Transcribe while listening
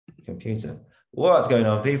Computer. What's going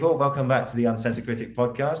on, people? Welcome back to the Uncensored Critic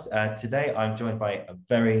podcast. Today, I'm joined by a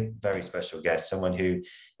very, very special guest, someone who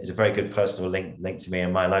is a very good personal link to me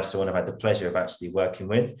in my life, someone I've had the pleasure of actually working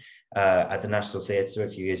with at the National Theatre a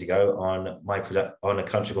few years ago on a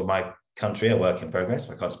country called My Country, a work in progress.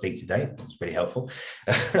 I can't speak today. It's really helpful.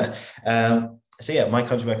 My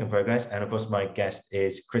Country, work in progress. And of course, my guest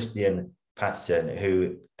is Christian Patterson,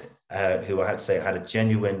 who I had to say had a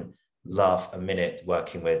genuine laugh a minute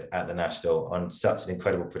working with at the National on such an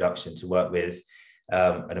incredible production, to work with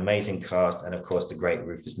an amazing cast, and of course the great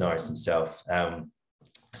Rufus Norris himself.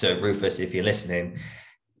 So Rufus, if you're listening,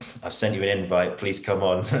 I've sent you an invite. Please come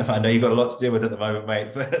on. I know you've got a lot to deal with at the moment,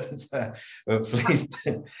 mate, but please,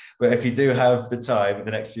 but if you do have the time in the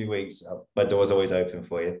next few weeks, my door's always open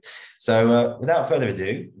for you. So without further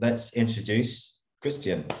ado, let's introduce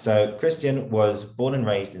Christian. So Christian was born and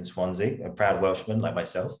raised in Swansea, a proud Welshman like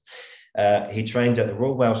myself. He trained at the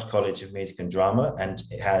Royal Welsh College of Music and Drama and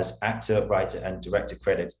has actor, writer and director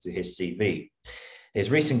credits to his CV.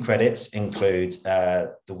 His recent credits include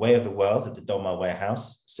The Way of the World at the Donmar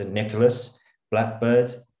Warehouse, St Nicholas,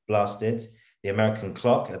 Blackbird, Blasted, The American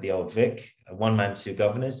Clock at the Old Vic, One Man, Two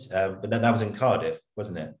Governors, but that was in Cardiff,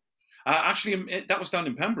 wasn't it? Actually, that was down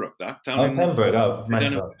in Pembroke. Pembroke. Oh,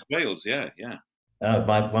 down in Wales. Yeah.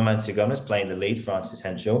 My One Man, Two Governors, playing the lead, Francis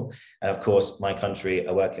Henshaw, and of course, My Country,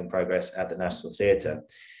 a work in progress at the National Theatre.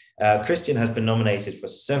 Christian has been nominated for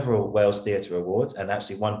several Wales Theatre Awards and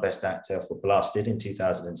actually won Best Actor for Blasted in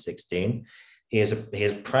 2016. He is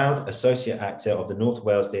a proud associate actor of the North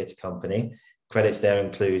Wales Theatre Company. Credits there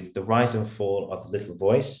include The Rise and Fall of the Little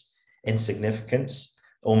Voice, Insignificance,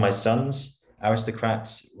 All My Sons,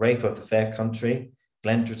 Aristocrats, Rape of the Fair Country,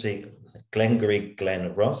 Glengarry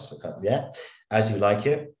Glen Ross, As You Like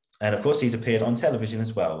It. And of course, he's appeared on television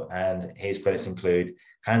as well. And his credits include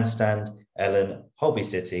Handstand, Ellen, Holby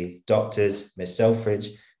City, Doctors, Miss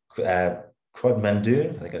Selfridge,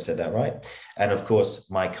 Crodmandoon, I think I said that right. And of course,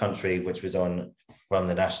 My Country, which was on from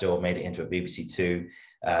the National, made it into a BBC Two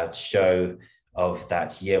show of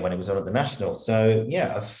that year when it was on at the National. So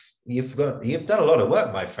yeah, you've done a lot of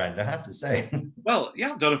work, my friend, I have to say. Well,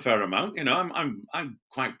 yeah, I've done a fair amount. You know, I'm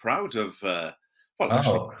quite proud of. Well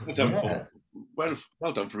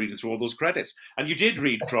done for reading through all those credits. And you did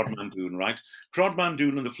read Crodmandoon, right?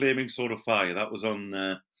 Crodmandoon and the Flaming Sword of Fire. That was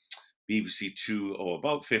on BBC Two,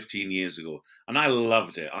 about 15 years ago, and I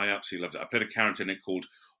loved it. I absolutely loved it. I played a character in it called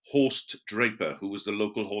Horst Draper, who was the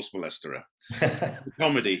local horse molesterer.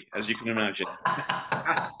 Comedy, as you can imagine.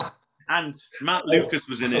 And Matt Lucas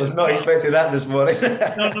was in it. I was not expecting that this morning.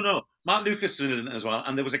 No. Matt Lucas was in it as well.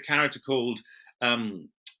 And there was a character called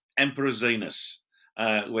Emperor Zanus,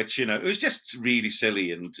 which, it was just really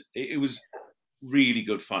silly, and it was really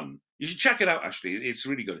good fun. You should check it out, actually. It's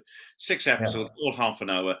really good. 6 episodes, all half an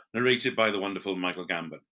hour, narrated by the wonderful Michael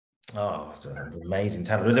Gambon. Oh, amazing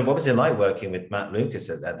talent. What was it like working with Matt Lucas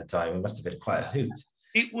at the time? It must have been quite a hoot.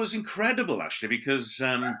 It was incredible, actually, because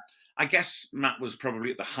I guess Matt was probably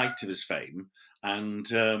at the height of his fame, and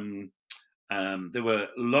there were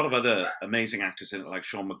a lot of other amazing actors in it, like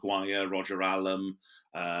Sean Maguire, Roger Allam,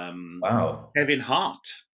 Kevin Hart.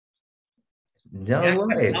 No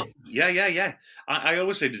way. Yeah. I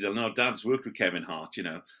always say to Dylan, our dad's worked with Kevin Hart,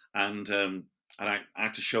 and I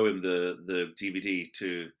had to show him the DVD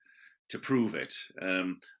to prove it.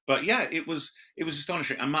 But yeah, it was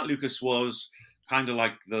astonishing. And Matt Lucas was kind of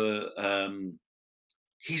like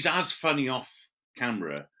he's as funny off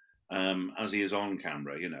camera as he is on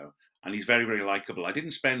camera, and he's very, very likable. I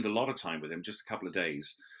didn't spend a lot of time with him, just a couple of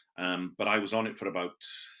days, but I was on it for about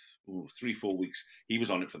 3-4 weeks. He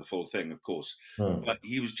was on it for the full thing, of course, but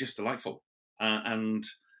he was just delightful.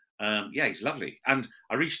 He's lovely. And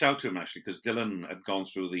I reached out to him, actually, because Dylan had gone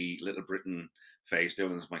through the Little Britain phase.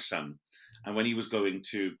 Dylan's my son. And when he was going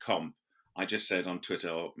to comp, I just said on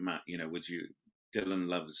Twitter, Matt, Dylan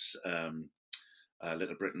loves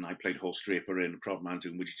Little Britain. I played Horst Draper in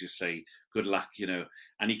Crodmandoon. Would you just say good luck,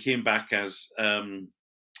 And he came back as,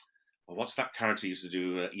 what's that character he used to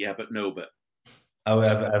do? Yeah, but no, but.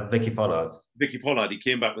 Vicky Pollard. Vicky Pollard. He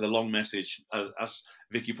came back with a long message as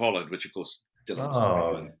Vicky Pollard, which of course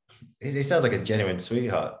Dylan. He sounds like a genuine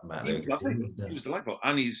sweetheart, Matt. He was delightful,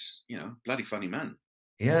 and he's bloody funny man.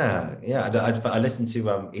 Yeah. I listened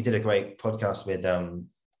to he did a great podcast with I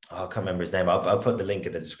can't remember his name. I'll put the link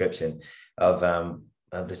in the description of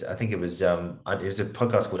this. I think it was a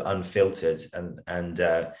podcast called Unfiltered, and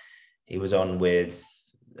he was on with.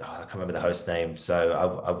 I can't remember the host's name, so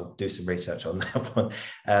I will do some research on that one.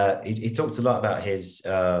 He talked a lot about his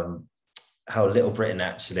how Little Britain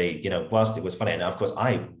actually, whilst it was funny, and of course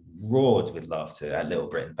I roared with laughter at Little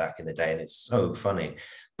Britain back in the day, and it's so funny.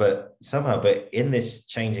 but somehow, but in this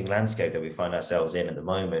changing landscape that we find ourselves in at the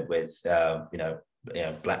moment, with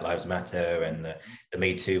Black Lives Matter and the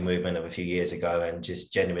Me Too movement of a few years ago, and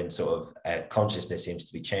just genuine sort of consciousness seems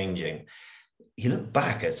to be changing. You look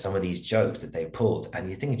back at some of these jokes that they pulled, and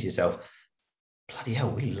you're thinking to yourself, bloody hell,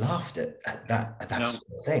 we laughed at that sort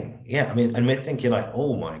of thing. Yeah, I mean, and we're thinking like,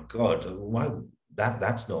 oh my God, why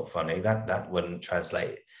that's not funny. That wouldn't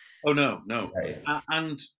translate. Oh no.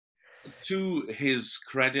 And to his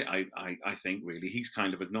credit, I think really he's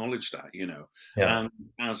kind of acknowledged that, Yeah. and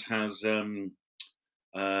as has is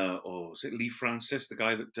it Lee Francis, the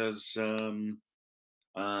guy that does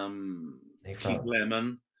Keith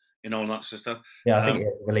Lemon, all that sort of stuff. Yeah, I think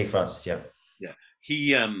Lee Francis. Yeah. Yeah,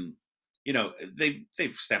 he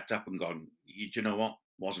they've stepped up and gone, you know what,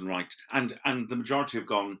 wasn't right, and the majority have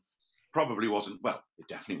gone, probably wasn't, well, it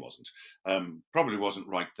definitely wasn't, probably wasn't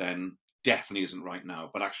right then, definitely isn't right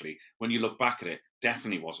now, but actually when you look back at it,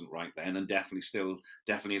 definitely wasn't right then, and definitely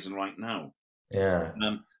isn't right now. Yeah.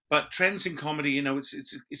 But trends in comedy,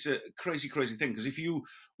 it's a crazy thing, because if you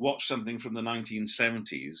watch something from the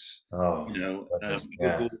 1970s, go,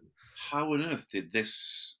 how on earth did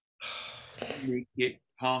this make it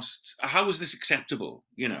past? How was this acceptable?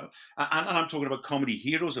 And I'm talking about comedy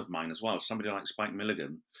heroes of mine as well. Somebody like Spike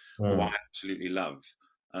Milligan, who I absolutely love.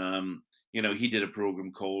 He did a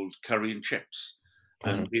program called Curry and Chips,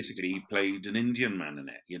 and basically he played an Indian man in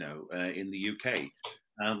it, in the UK.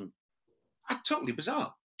 Totally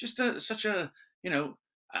bizarre. Just such a, you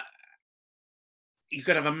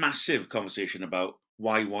could have a massive conversation about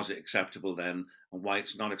why was it acceptable then and why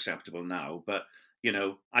it's not acceptable now. But,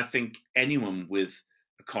 I think anyone with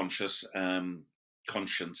a conscience,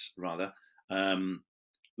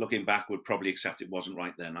 looking back, would probably accept it wasn't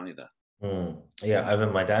right then either. Yeah, I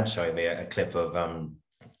remember my dad showing me a clip of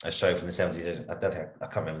a show from the 70s. I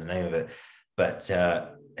can't remember the name of it, but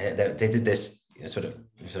they did this sort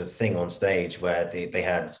of thing on stage where they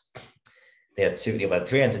had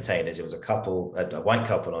three entertainers. It was a white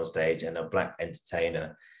couple on stage and a black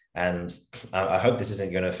entertainer. And I hope this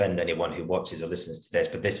isn't going to offend anyone who watches or listens to this,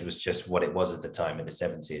 but this was just what it was at the time in the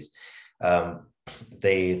 70s.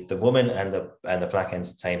 The woman and the black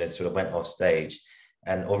entertainer sort of went off stage,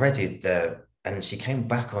 and already and she came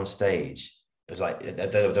back on stage. It was like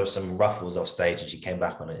there was some ruffles off stage, and she came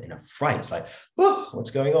back on it in a fright. It's like, oh,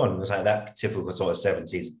 what's going on? It was like that typical sort of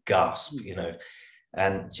 70s gasp,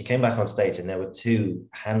 And she came back on stage, and there were two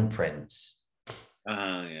handprints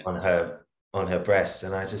on her breasts,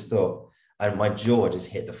 and I just thought, and my jaw just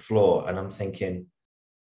hit the floor, and I'm thinking,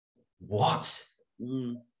 what?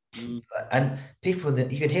 And people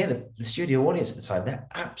that you could hear the studio audience at the time, they're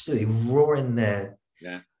absolutely roaring their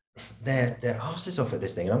asses off at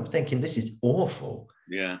this thing, and I'm thinking, this is awful.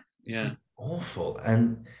 This is awful.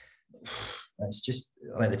 And it's just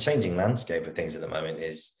like the changing landscape of things at the moment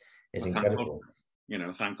is incredible.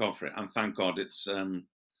 Thank God for it, and thank God it's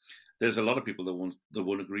there's a lot of people that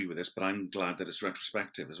won't agree with this, but I'm glad that it's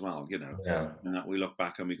retrospective as well, and that we look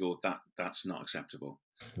back and we go, that's not acceptable.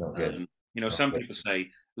 Not good. Lots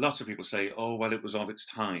of people say, oh, well, it was of its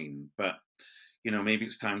time, but maybe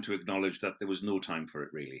it's time to acknowledge that there was no time for it,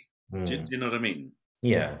 really. Do you know what I mean?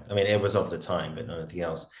 Yeah, I mean, it was of the time, but nothing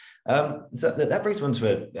else. So that brings one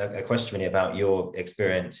to a question really about your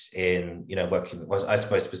experience in, working, I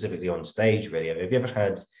suppose, specifically on stage, really. Have you ever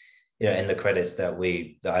had, in the credits that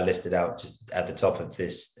I listed out just at the top of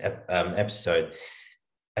this episode,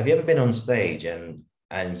 have you ever been on stage and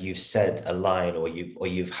you've said a line, or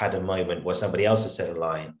you've had a moment where somebody else has said a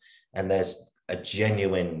line, and there's a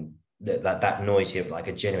genuine that noise of like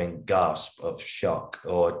a genuine gasp of shock,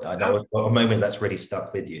 or a moment that's really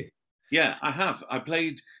stuck with you? Yeah, I have. I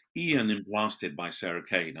played Ian in Blasted by Sarah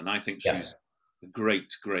Kane, and I think she's a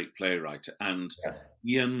great playwright. And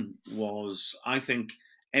Ian was, I think,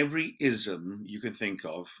 every ism you can think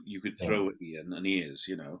of, you could throw at Ian, and he is,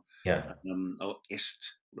 or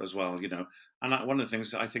ist as well, And one of the things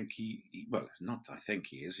that I think he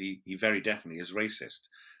very definitely is racist.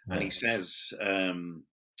 And he says,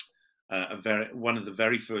 one of the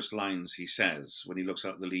very first lines he says when he looks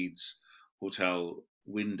out the Leeds hotel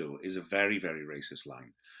window is a very, very racist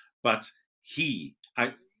line. But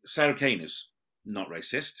Sarah Kane is not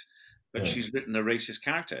racist, but she's written a racist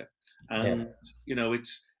character. And,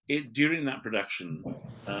 during that production,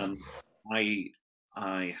 I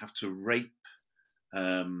have to rape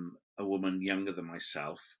a woman younger than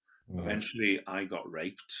myself. Eventually I got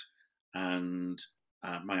raped, and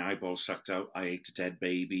my eyeballs sucked out. I ate a dead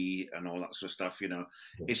baby and all that sort of stuff.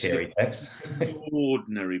 It's an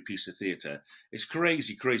extraordinary piece of theatre. It's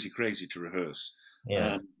crazy to rehearse.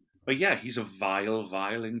 But he's a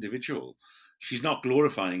vile individual. she's not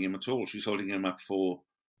glorifying him at all. She's holding him up for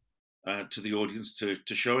to the audience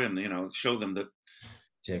to show him, show them that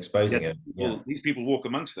she's exposing him. These people walk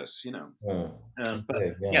amongst us, But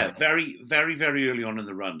yeah, very, very, very early on in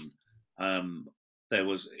the run,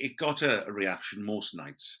 it got a reaction most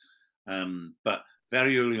nights, but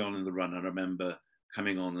very early on in the run, I remember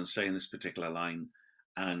coming on and saying this particular line,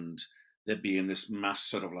 and there being this mass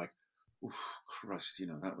sort of like, "Oh Christ,"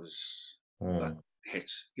 that was that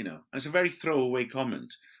hit, And it's a very throwaway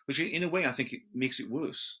comment, which in a way I think it makes it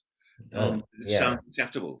worse. It sounds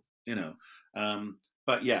acceptable,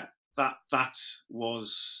 But yeah, that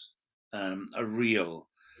was a real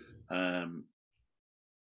eye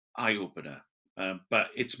opener.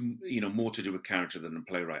 But it's more to do with character than the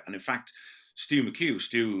playwright. And in fact, Stu McQuarrie,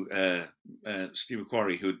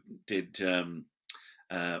 who did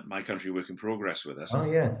My Country Work in Progress with us,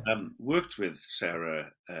 worked with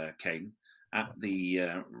Sarah Kane at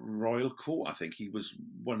the Royal Court. I think he was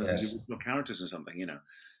one of the original characters or something,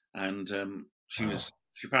 And she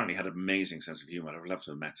apparently had an amazing sense of humour. I'd love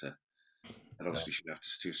to have met her, but obviously she left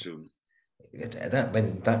us too soon.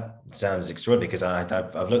 That sounds extraordinary, because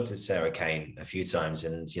I've looked at Sarah Kane a few times,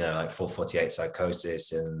 and like 448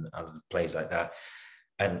 Psychosis and other plays like that,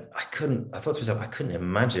 and I thought to myself, I couldn't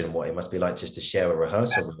imagine what it must be like just to share a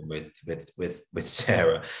rehearsal room with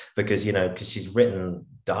Sarah, because because she's written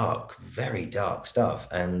very dark stuff,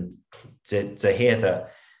 and to hear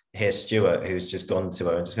Stuart, who's just gone to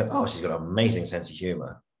her and just go, oh, she's got an amazing sense of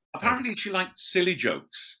humour. Apparently she liked silly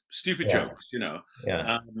jokes, stupid jokes,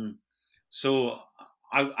 So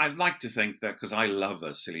I'd like to think that, because I love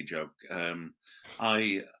a silly joke,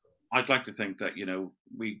 I'd like to think that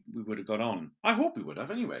we would have got on. I hope we would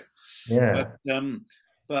have anyway. Yeah.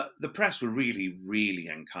 But the press were really, really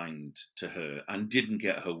unkind to her and didn't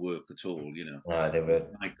get her work at all. They were.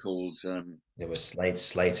 They were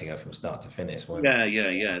slating her from start to finish.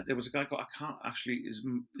 Yeah. There was a guy called, I can't actually, his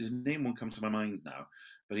name won't come to my mind now,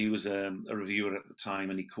 but he was a reviewer at the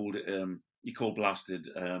time, and he called it blasted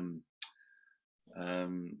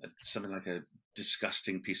something like a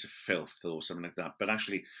disgusting piece of filth or something like that. But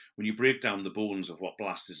actually, when you break down the bones of what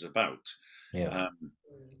Blast is about,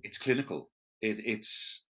 it's clinical.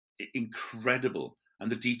 It's incredible,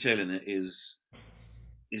 and the detail in it is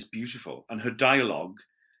beautiful. And her dialogue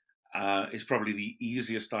is probably the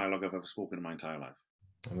easiest dialogue I've ever spoken in my entire life.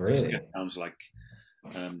 Really? It sounds like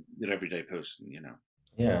your everyday person,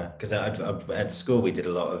 Yeah, because at school we did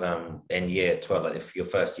a lot of in year 12, like if your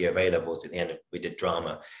first year A-levels, at the end we did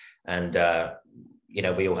drama, and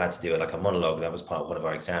we all had to do like a monologue. That was part of one of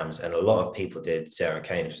our exams, and a lot of people did Sarah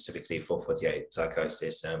Kane, specifically 448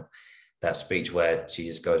 Psychosis, that speech where she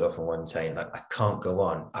just goes off on one saying like, I can't go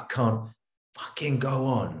on, I can't fucking go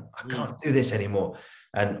on, I can't do this anymore.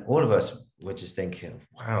 And all of us were just thinking,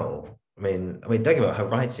 wow. I mean, don't get me wrong, her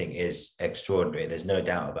writing is extraordinary. There's no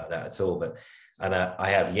doubt about that at all. And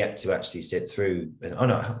I have yet to actually sit through. Oh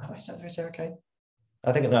no, have I sat through Sarah Kane?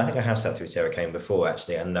 I think I have sat through Sarah Kane before,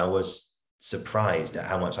 actually, and I was surprised at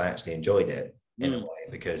how much I actually enjoyed it in a way,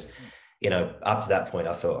 because up to that point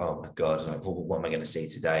I thought, oh my God, like, what am I going to see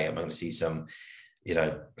today? Am I going to see some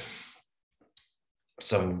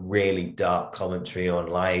really dark commentary on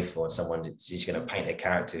life, or someone that's just going to paint a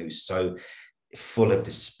character who's so full of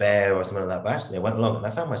despair or something like that? But actually I went along and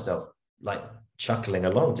I found myself like chuckling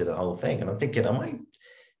along to the whole thing, and I'm thinking, am I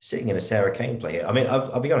sitting in a Sarah Kane play here? I mean,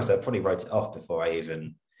 I'll be honest, I probably wrote it off before I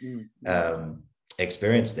even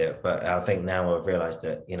experienced it, but I think now I've realized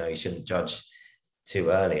that you shouldn't judge too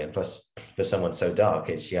early, and plus for someone so dark,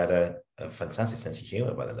 she had a fantastic sense of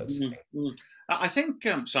humor by the looks of things. I think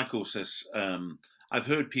Psychosis, I've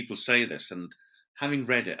heard people say this, and having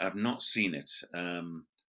read it, I've not seen it,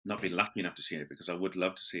 not been lucky enough to see it, because I would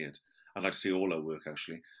love to see it. I'd like to see all her work,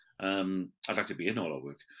 actually. I'd like to be in all her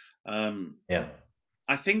work.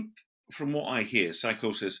 I think from what I hear,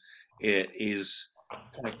 Psychosis is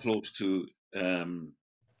quite close to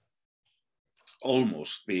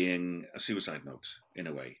almost being a suicide note in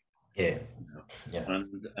a way. Yeah.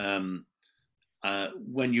 And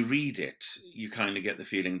when you read it, you kind of get the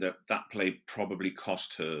feeling that play probably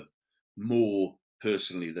cost her more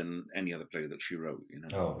personally than any other play that she wrote.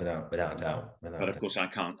 Oh, without a doubt. But of course, I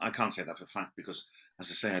can't say that for a fact, because,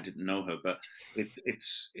 as I say, I didn't know her. But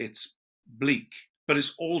it's bleak, but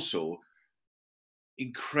it's also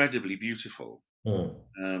incredibly beautiful.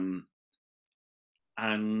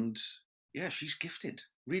 And yeah, she's gifted,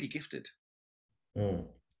 really gifted.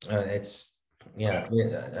 Is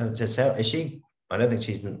she? I don't think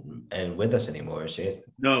she's with us anymore, is she?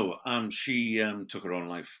 No, she took her own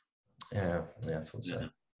life. Yeah, I thought so.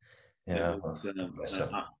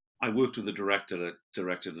 I worked with the director that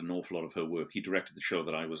directed an awful lot of her work. He directed the show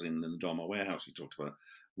that I was in the Donmar Warehouse. He talked about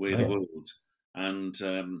Way of the World, and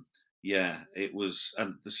yeah, it was.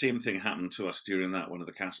 And the same thing happened to us during that. One of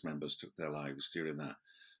the cast members took their lives during that,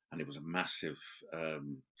 and it was a massive. Oh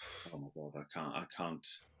my God, I can't.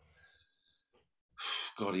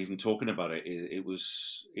 God, even talking about it, it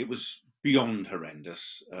was beyond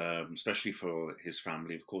horrendous, especially for his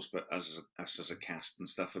family, of course, but us as a cast and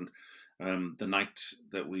stuff. And the night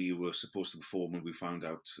that we were supposed to perform, when we found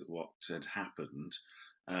out what had happened,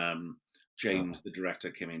 James, the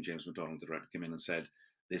director, came in. James McDonald, the director, came in and said,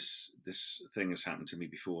 "This thing has happened to me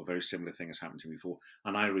before. A very similar thing has happened to me before."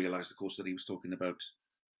 And I realised, of course, that he was talking about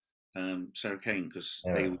Sarah Kane, because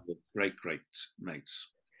they were great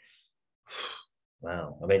mates.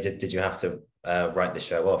 Wow. I mean, did you have to write the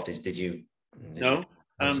show off? Did you? No.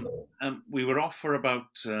 We were off for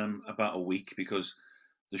about a week, because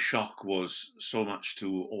the shock was so much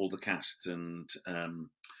to all the cast and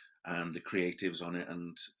the creatives on it,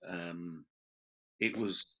 and it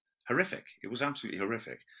was horrific. It was absolutely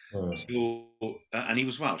horrific. So, and he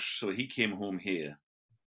was Welsh, so he came home here.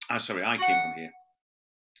 I came home here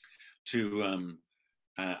to.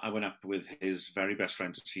 I went up with his very best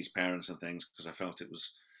friend to see his parents and things, because I felt it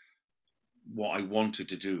was what I wanted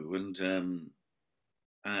to do. And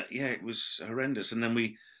yeah, it was horrendous. And then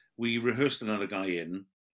we rehearsed another guy in,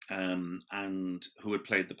 and who had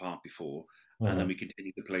played the part before, and then we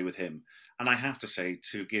continued to play with him. And I have to say,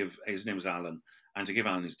 his name was Alan, and to give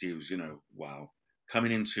Alan his dues, wow,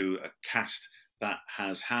 coming into a cast that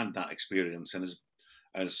has had that experience and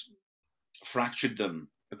has fractured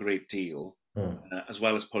them a great deal. As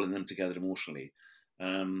well as pulling them together emotionally,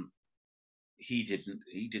 he did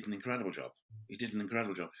an incredible job. He did an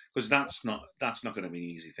incredible job, because that's not going to be an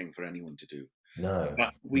easy thing for anyone to do. No,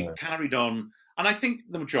 but we carried on, and I think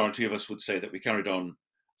the majority of us would say that we carried on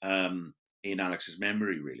in Alex's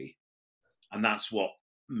memory, really, and that's what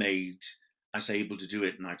made us able to do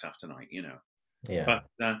it night after night. Yeah. But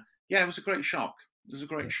yeah, it was a great shock. It was a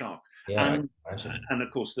great shock. Yeah, and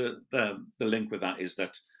of course, the link with that is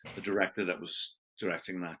that the director that was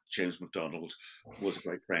directing that, James McDonald, was a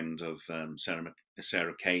great friend of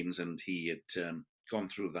Sarah Kane's, and he had gone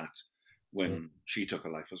through that when she took her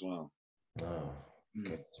life as well. Oh,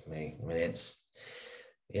 goodness me. I mean, it's,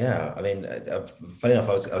 yeah, I mean, funny enough,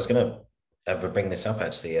 I was going to bring this up,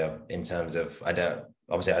 actually, in terms of, I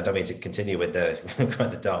don't mean to continue with the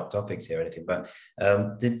quite the dark topics here or anything, but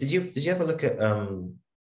did you ever look at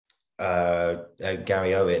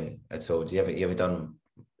Gary Owen at all? You ever done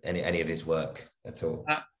any of his work at all?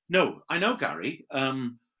 No, I know Gary,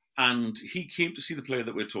 and he came to see the play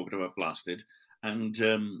that we're talking about, Blasted, and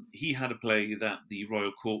he had a play that the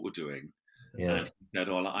Royal Court were doing, and he said,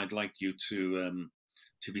 "Oh, I'd like you to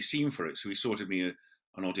be seen for it." So he sorted me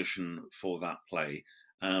an audition for that play.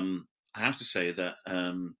 I have to say that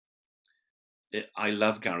I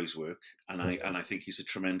love Gary's work, and I think he's a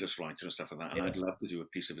tremendous writer and stuff like that, and I'd love to do a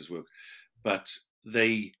piece of his work. But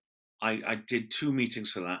I did 2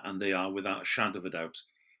 meetings for that, and they are, without a shadow of a doubt,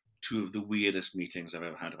 2 of the weirdest meetings I've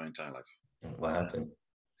ever had in my entire life. What happened?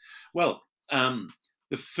 Well,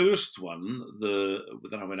 the first one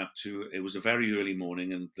that I went up to, it was a very early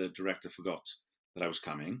morning, and the director forgot that I was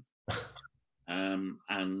coming.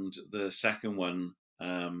 And the second one,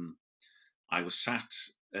 I was sat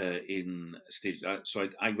in stage. So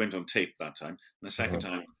I went on tape that time. And the second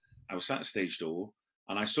time, I was sat at stage door,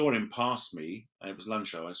 and I saw him pass me. It was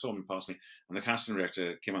lunch hour. I saw him pass me, and the casting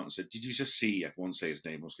director came out and said, "Did you just see?" I won't say his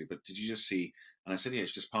name mostly, but did you just see? And I said, "Yeah,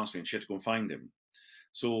 he's just passed me," and she had to go and find him.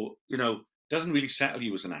 So, doesn't really settle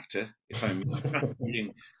you as an actor, if I'm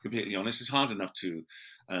being completely honest. It's hard enough to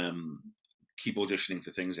keep auditioning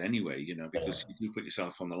for things anyway, because you do put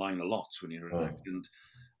yourself on the line a lot when you're an actor.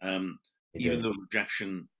 And even though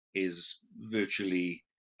rejection is virtually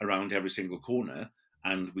around every single corner,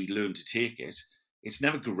 and we learn to take it, it's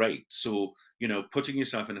never great. So, putting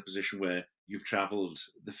yourself in a position where you've travelled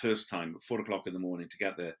the first time at 4:00 in the morning to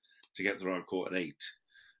get the Royal Court at 8,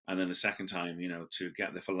 and then the second time, to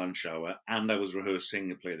get there for lunch hour, and I was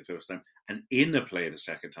rehearsing a play the first time, and in a play the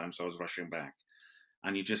second time, so I was rushing back.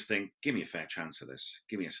 And you just think, give me a fair chance of this.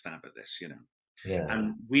 Give me a stab at this, Yeah.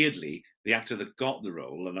 And weirdly, the actor that got the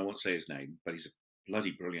role, and I won't say his name, but he's a bloody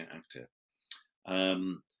brilliant actor.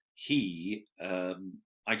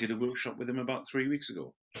 I did a workshop with him about 3 weeks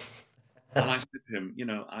ago. And I said to him,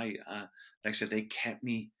 like I said, they kept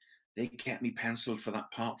me penciled for that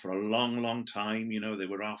part for a long, long time.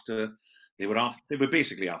 They were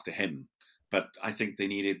basically after him, but I think they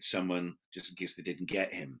needed someone just in case they didn't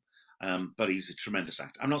get him. But he's a tremendous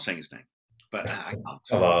actor. I'm not saying his name. but I can't.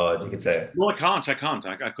 Come on, you can say it. No, I can't. I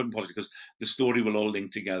couldn't possibly, because the story will all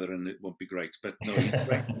link together and it won't be great. But no, he's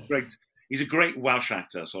great. He's great. He's a great Welsh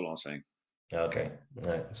actor. That's all I'll say. Okay,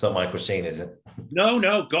 no, it's not Michael Sheen, is it? No,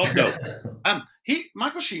 God no.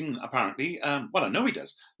 Michael Sheen apparently, well, I know he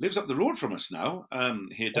does. Lives up the road from us now.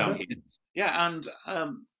 Here down here. Yeah, and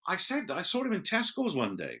I saw him in Tesco's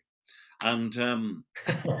one day, and I'm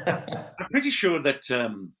pretty sure that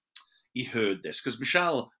he heard this, because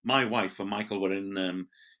Michelle, my wife, and Michael were in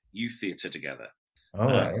youth theatre together. All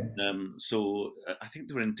right. So I think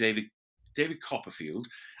they were in David Copperfield,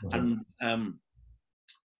 and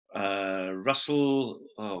Russell.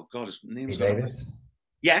 Oh God, his name's Davis.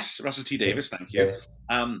 Yes, Russell T Davis. Thank you. Yes.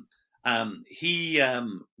 He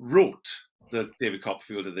wrote the David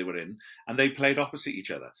Copperfield that they were in, and they played opposite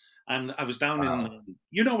each other. And I was down in,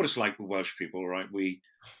 you know what it's like with Welsh people, right?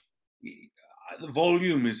 The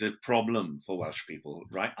volume is a problem for Welsh people,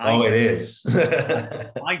 right? It is.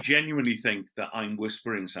 I genuinely think that I'm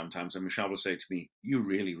whispering sometimes, and Michelle will say to me, "You're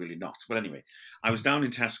really, really not." But anyway, I was down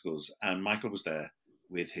in Tesco's, and Michael was there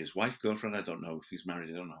with his wife, girlfriend. I don't know if he's married.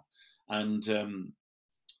 I don't know.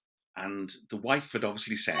 And the wife had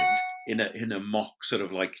obviously said in a mock sort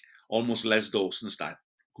of like almost Les Dawson style,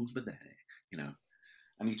 "Who's been there?" You know.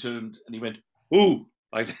 And he turned and he went, "Ooh,"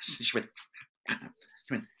 like this. And she went,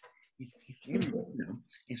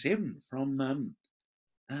 "It's him from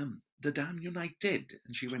the Damn United."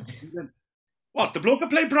 And she went, "What, the bloke who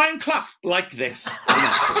played Brian Clough?" Like this.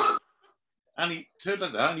 And he turned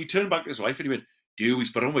like that, and he turned back to his wife and he went,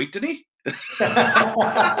 "He's put on weight, didn't he?"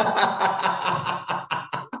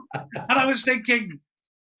 And I was thinking,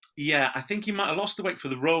 yeah, I think he might have lost the weight for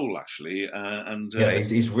the role, actually.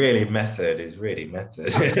 He's really method. He's really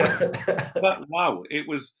method. But wow, it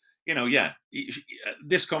was,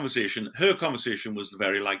 this conversation, her conversation was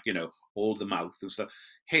very like, all the mouth and stuff.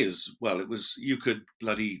 His, well, it was, you could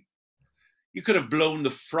have blown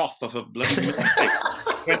the froth off a bloody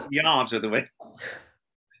 20 yards of the way.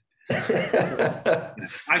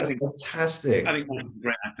 I think fantastic. I think he's a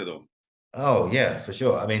great actor, though. Oh yeah, for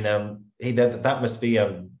sure. I mean, that must be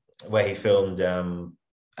where he filmed.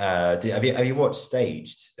 Have you watched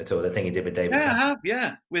Staged at all? The thing he did with David. Yeah, I have.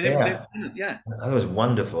 Yeah, with him. Yeah, that was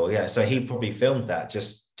wonderful. Yeah, so he probably filmed that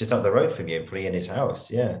just up the road from you, probably in his house.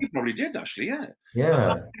 Yeah, he probably did actually. Yeah,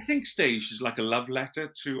 yeah. I think Staged is like a love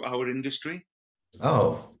letter to our industry.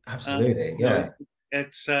 Oh, absolutely. Yeah,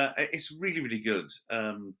 it's really, really good.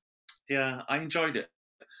 Yeah, I enjoyed it.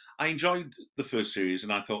 I enjoyed the first series,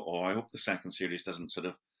 and I thought, I hope the second series doesn't sort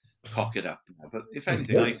of cock it up. But if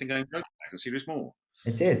anything, I think I enjoyed the second series more.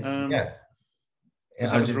 It did, yeah.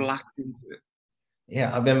 Because I was relaxed into it.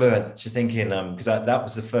 Yeah, I remember just thinking, because that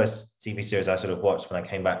was the first TV series I sort of watched when I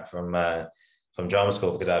came back from drama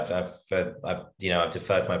school, because I've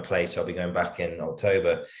deferred my play, so I'll be going back in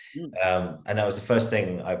October, and that was the first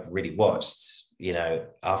thing I've really watched,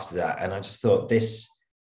 after that, and I just thought this.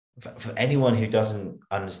 For anyone who doesn't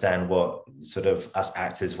understand what sort of us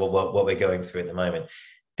actors, what we're going through at the moment,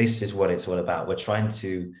 this is what it's all about. We're trying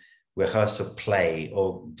to rehearse a play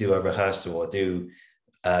or do a rehearsal or do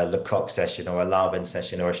a Lecoq session or a Laban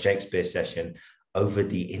session or a Shakespeare session over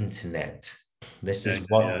the internet. This is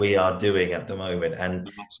what we are doing at the moment.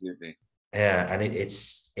 And absolutely. Yeah, and it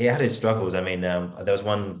had its struggles. I mean, there was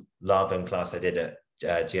one Laban class I did at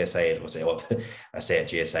GSA, I say at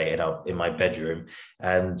GSA in my bedroom,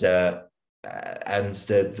 and the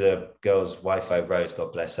girl's Wi-Fi, Rose,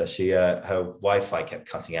 God bless her, her Wi-Fi kept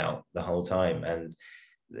cutting out the whole time, and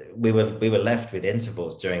we were left with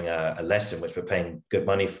intervals during a lesson which we're paying good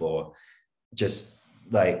money for, just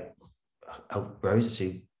like, oh, Rose, is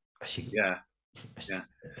she yeah.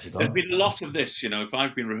 There's been a lot of this, if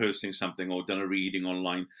I've been rehearsing something or done a reading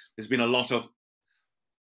online, there's been a lot of,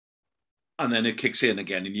 and then it kicks in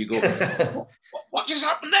again, and you go, "What just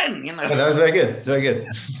happened then?" That was very good. It's very good.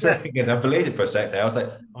 Very good. I believed it for a sec there. I was like,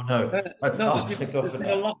 "Oh no!" There's been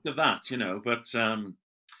a lot of that, But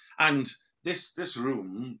and this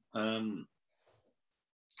room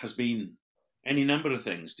has been any number of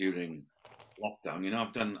things during lockdown. I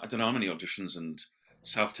don't know how many auditions and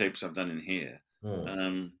self tapes I've done in here.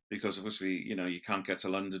 Because obviously, you can't get to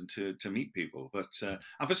London to meet people. But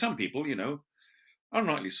and for some people,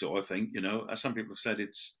 unrightly so, I think, as some people have said,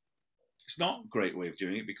 it's not a great way of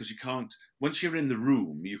doing it, because you can't, once you're in the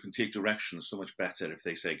room, you can take directions so much better if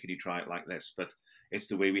they say, "Can you try it like this?" But it's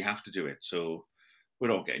the way we have to do it. So we're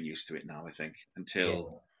all getting used to it now, I think,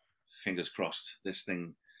 until, fingers crossed, this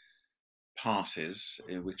thing passes,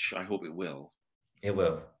 which I hope it will. It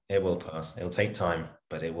will. It will pass. It'll take time,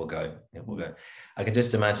 but it will go. It will go. I can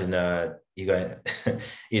just imagine you going,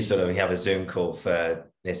 you sort of have a Zoom call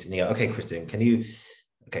for this, and you go, okay, Christian, can you?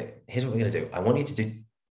 Okay, here's what we're gonna do. I want you to do.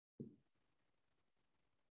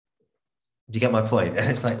 Do you get my point? And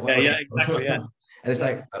it's like, well, yeah, exactly, yeah. And it's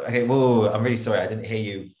like, okay, whoa, I'm really sorry, I didn't hear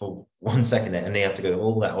you for 1 second there, and they have to go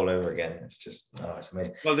all that all over again. It's just, oh, it's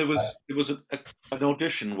amazing. Well, there was an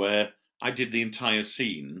audition where I did the entire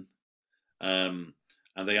scene, and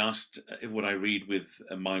they asked would I read with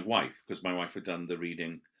my wife, because my wife had done the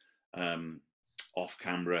reading off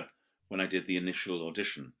camera when I did the initial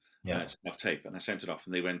audition, off tape, and I sent it off,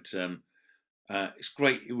 and they went, it's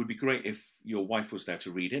great. It would be great if your wife was there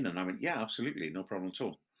to read in, and I went, yeah, absolutely, no problem at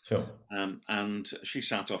all. Sure. And she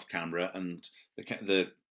sat off camera, and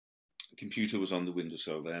the computer was on the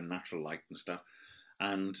windowsill there, natural light and stuff.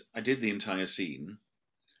 And I did the entire scene,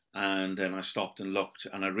 and then I stopped and looked,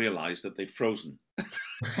 and I realised that they'd frozen.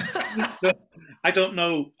 I don't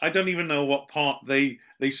know. I don't even know what part they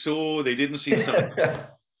saw. They didn't see something.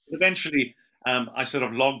 Eventually, I sort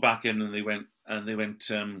of logged back in, and they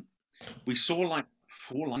went. We saw like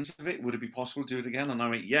 4 lines of it. Would it be possible to do it again? And I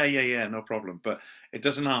went, yeah, no problem. But it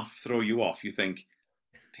doesn't half throw you off. You think,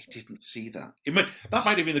 they didn't see that. That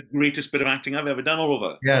might have been the greatest bit of acting I've ever done,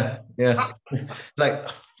 Oliver. Yeah. Like,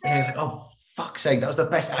 oh, fuck's sake, that was the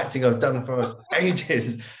best acting I've done for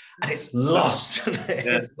ages. And it's lost.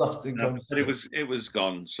 It's lost in but it was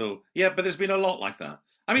gone. So, yeah, but there's been a lot like that.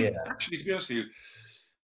 I mean, actually, to be honest with you,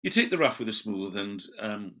 you take the rough with the smooth, and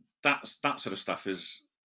that sort of stuff is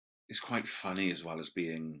quite funny as well as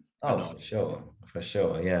being. Oh, for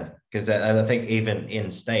sure, yeah. Because I think even in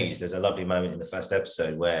stage, there's a lovely moment in the first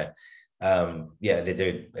episode where, they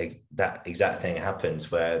do that exact thing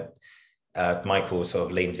happens where Michael sort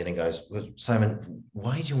of leans in and goes, well, Simon,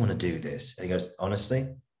 why do you want to do this? And he goes, honestly.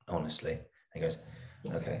 And he goes,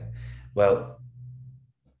 okay, well.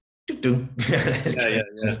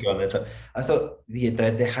 Just gone. I thought they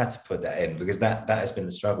had to put that in because that has been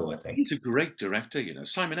the struggle, I think. He's a great director,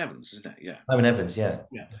 Simon Evans, isn't it? Yeah. Simon Evans, yeah.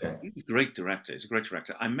 He's a great director. He's a great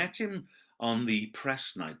director. I met him on the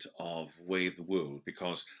press night of Way of the World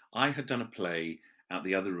because I had done a play at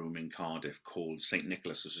the Other Room in Cardiff called St.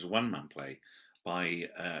 Nicholas. This is a one-man play by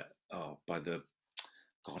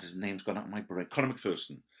his name's gone out of my brain, Conor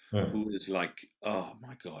McPherson. Who is like, oh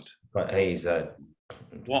my God. But he's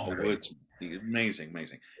what a wordsmith. He's amazing.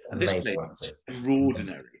 And this play was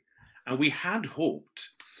extraordinary. And we had hoped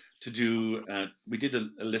to do, we did a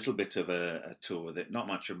little bit of a tour with it, not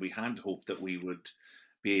much, and we had hoped that we would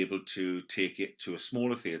be able to take it to a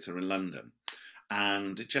smaller theatre in London.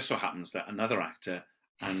 And it just so happens that another actor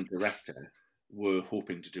and director were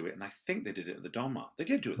hoping to do it. And I think they did it at the Donmar. They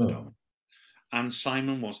did do it at the Donmar. And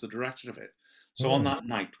Simon was the director of it. So on that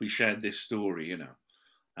night, we shared this story, and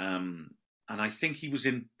I think he was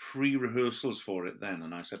in pre-rehearsals for it then.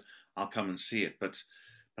 And I said, I'll come and see it. But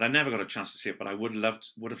I never got a chance to see it, but I would have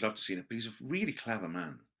loved to see it. But he's a really clever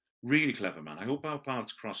man. I hope our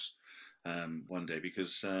paths cross one day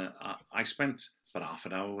because I spent about half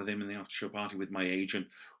an hour with him in the after-show party with my agent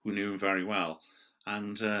who knew him very well.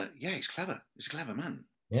 And he's clever. He's a clever man.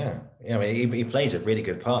 Yeah. I mean, he plays a really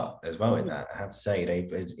good part as well in that. I have to say,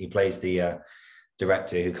 he plays the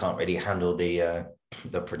director who can't really handle the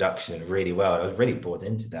production really well. I was really brought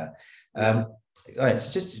into that. All right,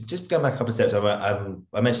 so just going back a couple of steps.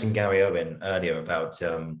 I mentioned Gary Owen earlier about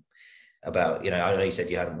I know you said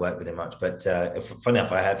you hadn't worked with him much, but funny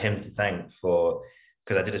enough, I have him to thank for.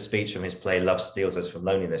 Because I did a speech from his play "Love Steals Us from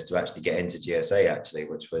Loneliness" to actually get into GSA, actually,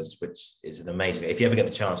 which is an amazing. If you ever get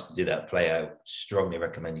the chance to do that play, I strongly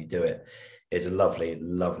recommend you do it. It's a lovely,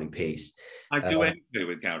 lovely piece. I'd do any play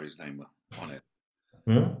with Gary's name on it.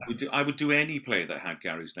 I would do any play that had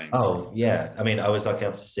Gary's name. Oh yeah, I mean, I was lucky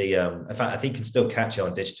enough to see. In fact, I think you can still catch it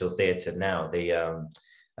on digital theatre now. The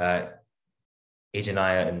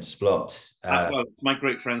Igenaya and Splot. Well, it's my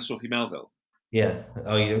great friend Sophie Melville. Yeah.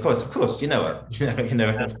 Oh, of course. You know her.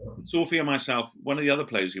 Sophie and myself. One of the other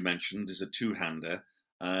plays you mentioned is a two-hander,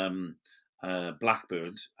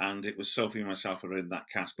 Blackbird, and it was Sophie and myself who are in that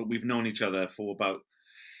cast. But we've known each other for about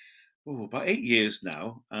 8 years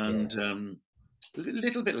now, and a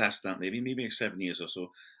little bit less than that, maybe 7 years or so.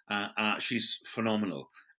 She's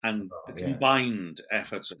phenomenal, and the combined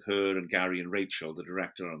efforts of her and Gary and Rachel, the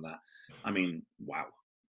director, on that. I mean, wow,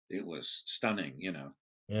 it was stunning.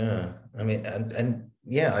 Yeah, I mean, and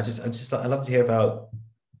I love to hear about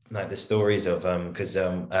like the stories of because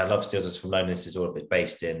Love Steals Us from Loneliness is all a bit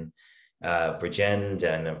based in Bridgend,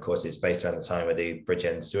 and of course it's based around the time of the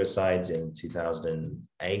Bridgend suicides in 2008,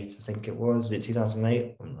 I think it was. Was it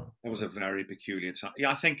 2008? It was a very peculiar time.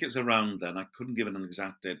 Yeah, I think it's around then. I couldn't give it an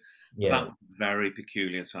exact date, but Yeah, that was a very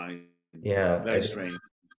peculiar time. yeah. Very strange. Is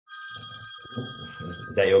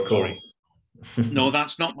that your call? Sorry. No,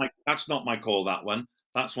 that's not my call. That one.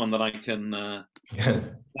 That's one that I can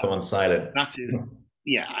Put on silent. that is,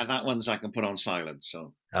 yeah, that one's I can put on silent.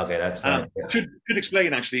 So Okay, that's fine. Yeah. Should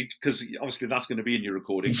explain actually, because obviously that's going to be in your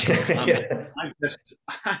recording. Yeah.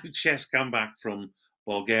 I've just come back from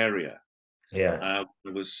Bulgaria. Yeah. I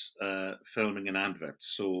was filming an advert,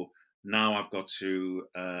 so now I've got to.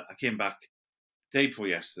 I came back day before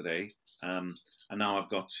yesterday, and now I've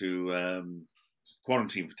got to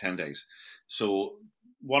quarantine for 10 days. So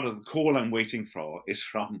what the call I'm waiting for is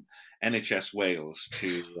from NHS Wales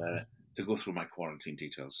to go through my quarantine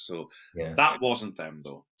details. So Yeah. that wasn't them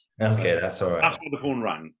though. Okay, that's all right. That's where the phone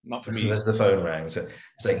rang, not for me. That's the phone rang. So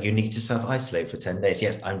it's like, you need to self-isolate for 10 days.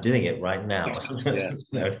 Yes, I'm doing it right now. Yeah.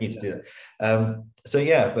 No, I need to do that. So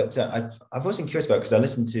yeah, but I've always been curious about, because I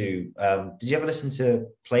listened to, did you ever listen to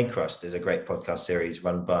Play Crust? There's a great podcast series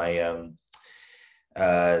run by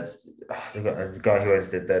the guy who owns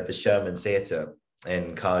the Sherman Theatre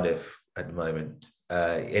in Cardiff at the moment.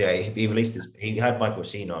 He released this, he had Michael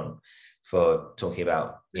Sheen on for talking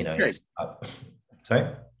about, sorry?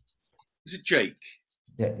 Is it Jake?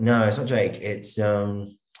 Yeah, no, it's not Jake. It's oh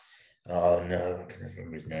no, I can't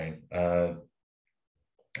remember his name.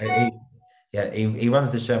 He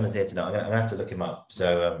runs the Sherman Theatre now. I'm gonna have to look him up.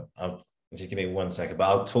 So I'll just give me 1 second, but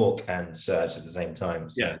I'll talk and search at the same time.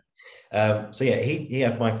 So he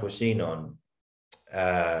had Michael Sheen on,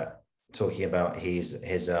 talking about his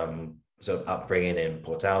sort of upbringing in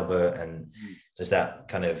Port Albert and just that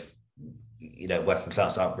kind of working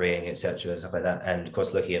class upbringing, etc., and stuff like that. And of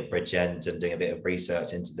course, looking at Bridgend and doing a bit of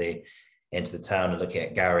research into the town and looking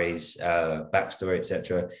at Gary's backstory,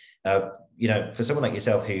 etc. For someone like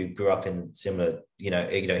yourself who grew up in similar,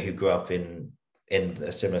 who grew up in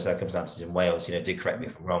similar circumstances in Wales, do correct me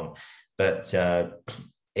if I'm wrong, but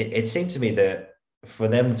it seemed to me that for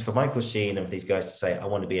Michael Sheen and for these guys to say, I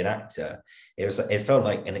want to be an actor, it felt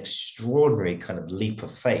like an extraordinary kind of leap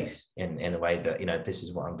of faith in a way that, this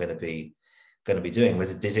is what I'm going to be doing.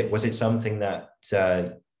 Was it something that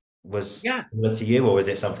was similar to you, or was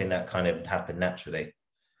it something that kind of happened naturally?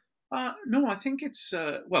 No, I think it's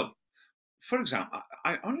for example,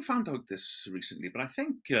 I only found out this recently, but I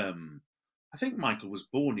think Michael was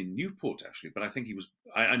born in Newport actually, but I think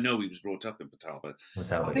I know he was brought up in Port Talbot. I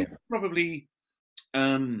think probably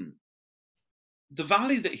the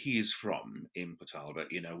valley that he is from in Port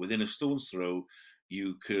Talbot, within a stone's throw,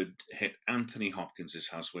 you could hit Anthony Hopkins's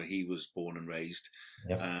house where he was born and raised.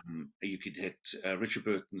 Yep. You could hit Richard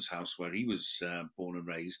Burton's house where he was born and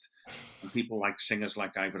raised. And people like singers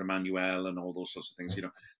like Ivor Emmanuel and all those sorts of things.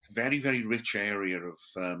 Very, very rich area of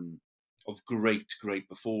great, great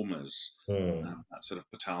performers. That sort of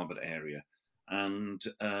Port Talbot area. And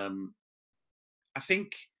I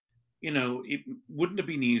think, it wouldn't have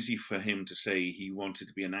been easy for him to say he wanted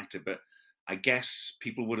to be an actor, but I guess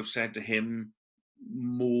people would have said to him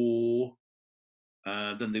more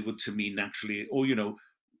than they would to me naturally, or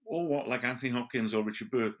what, like Anthony Hopkins or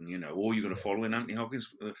Richard Burton, or you're going to follow in Anthony Hopkins.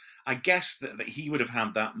 I guess that he would have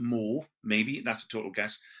had that more, maybe, that's a total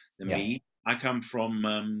guess, than me. I come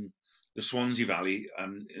from the Swansea Valley,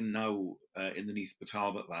 and now in the Neath Port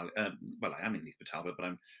Talbot Valley. Well, I am in Neath Port Talbot, but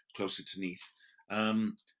I'm closer to Neath.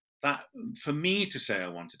 That for me to say I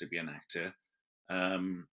wanted to be an actor,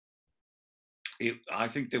 I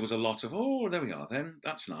think there was a lot of, oh, there we are then,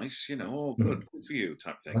 that's nice, oh, good for you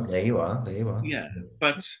type thing. Well, there you are. Yeah,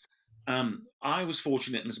 but I was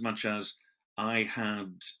fortunate in as much as I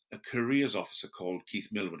had a careers officer called Keith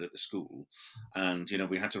Millwood at the school, and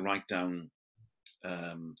we had to write down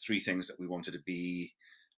 3 things that we wanted to be,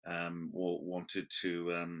 or wanted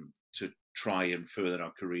to try and further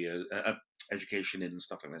our career education in and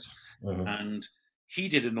stuff like this. And he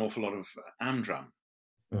did an awful lot of Amdram.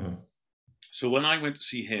 So when I went to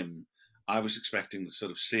see him, I was expecting the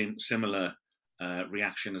sort of similar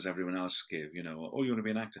reaction as everyone else gave. Oh, you want to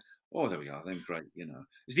be an actor? Oh, there we are. Then great.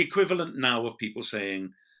 It's the equivalent now of people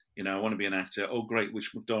saying, I want to be an actor. Oh, great.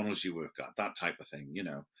 Which McDonald's do you work at? That type of thing.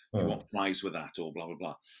 You want fries with that, or blah blah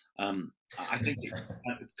blah. I think it's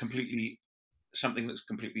completely something that's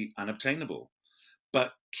completely unobtainable.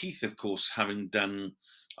 But Keith, of course, having done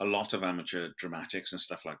a lot of amateur dramatics and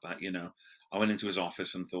stuff like that, I went into his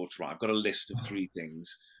office and thought, right, I've got a list of 3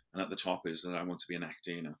 things, and at the top is that I want to be an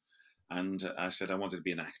actor, And I said I wanted to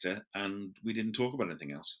be an actor, and we didn't talk about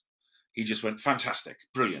anything else. he just went, fantastic,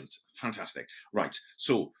 brilliant, fantastic. Right.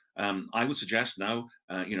 So I would suggest now,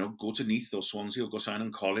 go to Neath or Swansea or go to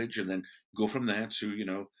Annan College, and then go from there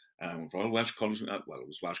to, Royal Welsh College, well, it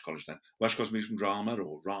was Welsh College then, Welsh College of Music and Drama,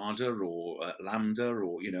 or RADA, or LAMDA,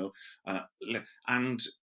 or, and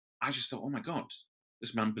I just thought, oh my God,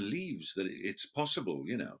 this man believes that it's possible,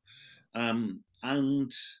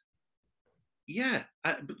 and yeah,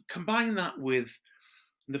 combine that with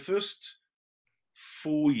the first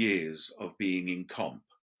 4 years of being in comp.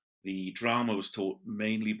 The drama was taught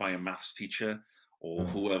mainly by a maths teacher or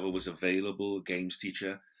whoever was available, a games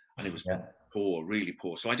teacher, and it was poor, really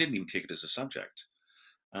poor. So I didn't even take it as a subject.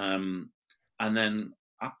 And then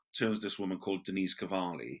up turns this woman called Denise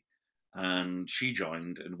Cavalli, and she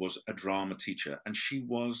joined and was a drama teacher, and she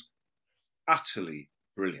was utterly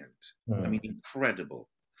brilliant. I mean, incredible.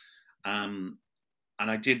 And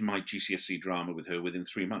I did my GCSE drama with her within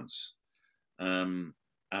 3 months. And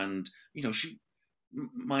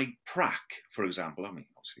my prac, for example, I mean,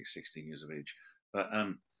 obviously 16 years of age, but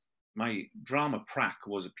my drama prac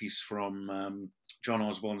was a piece from John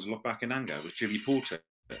Osborne's Look Back in Anger. It was Jilly Porter.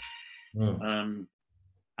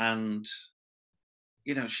 And,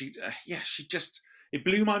 she just, it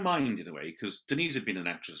blew my mind in a way, because Denise had been an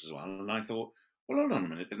actress as well. And I thought, well, hold on a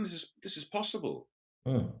minute, this is possible.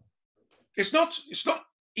 It's not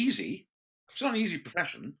easy. It's not an easy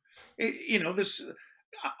profession.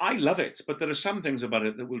 I love it, but there are some things about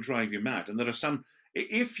it that will drive you mad. And there are some,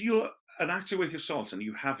 if you're an actor with your salt and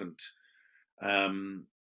you haven't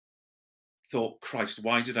thought, Christ,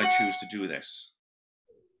 why did I choose to do this?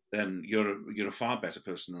 Then you're a far better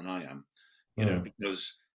person than I am,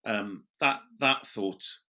 because that thought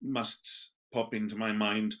must pop into my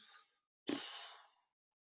mind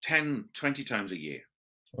 10, 20 times a year.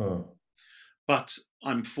 But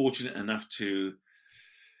I'm fortunate enough to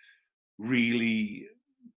really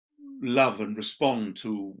love and respond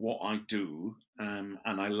to what I do. And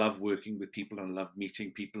I love working with people, and I love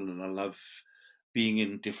meeting people, and I love being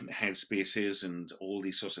in different headspaces and all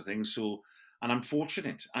these sorts of things. So, and I'm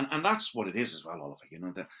fortunate. And that's what it is as well, Oliver.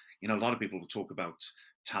 A lot of people will talk about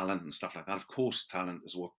talent and stuff like that. Of course, talent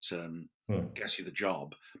is what gets you the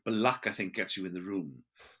job. But luck, I think, gets you in the room.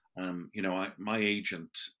 My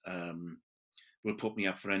agent will put me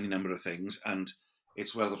up for any number of things, and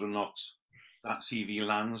it's whether or not that CV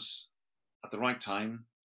lands at the right time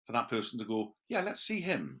for that person to go, yeah, let's see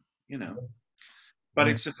him, But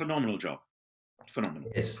it's a phenomenal job. Phenomenal.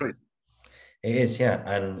 It is, yeah.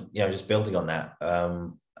 And, just building on that,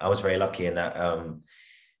 I was very lucky in that,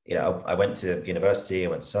 I went to university, I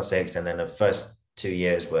went to Sussex, and then the first 2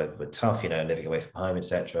 years were tough, living away from home,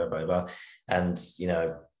 etc., blah, blah, blah. And,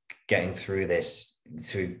 getting through this,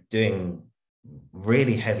 through doing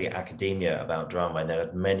really heavy academia about drama. And there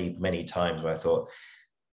are many, many times where I thought,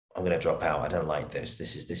 I'm going to drop out. I don't like this.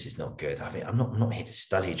 This is not good. I mean, I'm not here to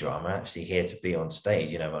study drama. I'm actually here to be on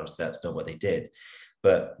stage. That's not what they did.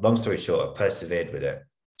 But long story short, I persevered with it.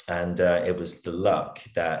 And it was the luck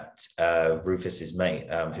that Rufus's mate,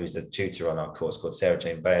 who's a tutor on our course called Sarah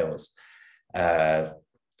Jane Bales,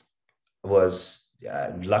 was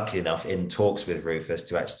lucky enough in talks with Rufus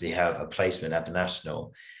to actually have a placement at the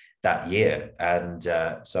National that year. And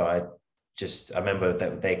so I remember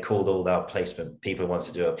that they called all our placement people who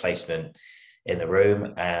wanted to do a placement in the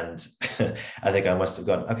room, and I think I must have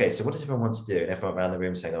gone, okay, so what does everyone want to do? And everyone around the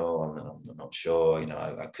room saying, oh, I'm not sure,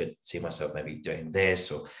 I could see myself maybe doing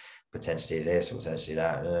this, or potentially this, or potentially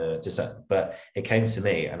that, but it came to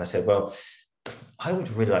me, and I said, well, I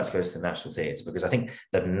would really like to go to the National Theatre, because I think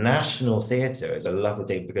the National Theatre is a lovely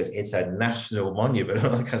thing, because it's a national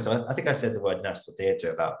monument. So I think I said the word National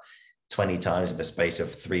Theatre about 20 times in the space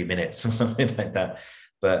of 3 minutes or something like that.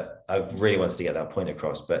 But I really wanted to get that point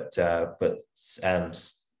across. And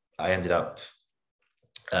I ended up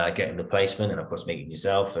getting the placement, and of course meeting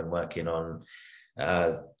yourself and working on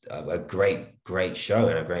a great show,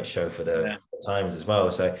 and a great show for the Times as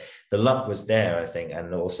well. So the luck was there, I think,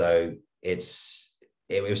 and also it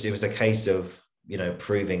was a case of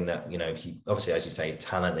proving that obviously, as you say,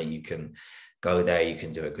 talent, that you can go there, you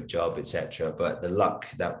can do a good job, etc. But the luck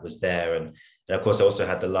that was there, and of course I also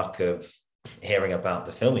had the luck of hearing about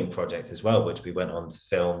the filming project as well, which we went on to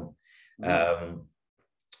film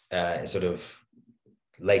sort of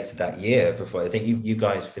later that year. Before, I think you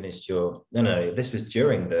guys finished your this was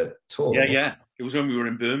during the tour. Yeah, it was when we were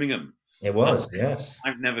in Birmingham. It was, yes.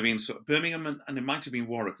 I've never been so Birmingham, and it might have been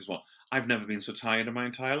Warwick as well. I've never been so tired in my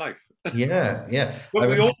entire life. Yeah. But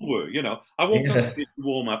we all were, I walked up to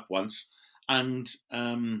warm up once, and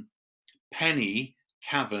Penny,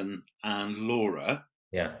 Cavan, and Laura,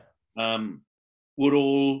 were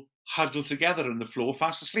all huddled together on the floor,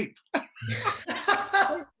 fast asleep.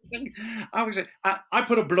 I was I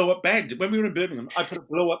put a blow up bed when we were in Birmingham. I put a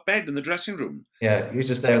blow up bed in the dressing room. Yeah, you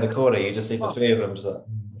just there in the corner. You just see the three of them. Just like...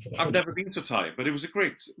 I've never been so tired, but it was a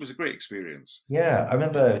great experience. Yeah, I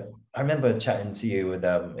remember chatting to you with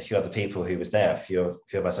a few other people who was there. A few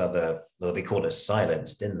of us other, well, they called us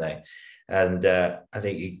silence, didn't they? And I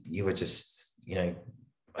think you were just,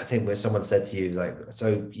 I think where someone said to you like,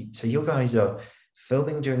 so you guys are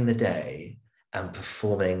filming during the day and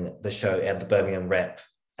performing the show at the Birmingham Rep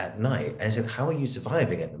at night. And I said, how are you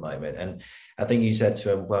surviving at the moment? And I think you said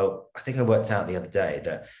to him, well, I think I worked out the other day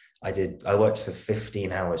that I worked for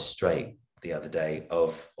 15 hours straight the other day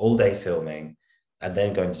of all day filming and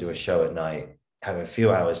then going to do a show at night, having a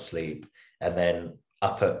few hours sleep, and then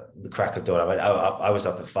up at the crack of dawn. I was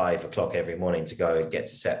up at 5 o'clock every morning to go and get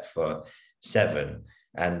to set for 7.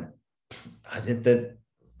 And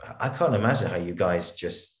I can't imagine how you guys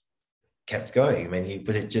just kept going. I mean,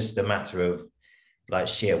 was it just a matter of like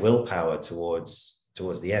sheer willpower towards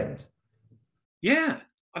the end? Yeah,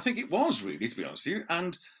 I think it was really, to be honest with you.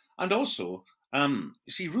 And also, you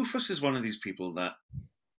see, Rufus is one of these people that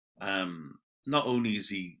not only is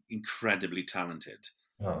he incredibly talented,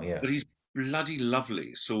 Oh yeah. but he's bloody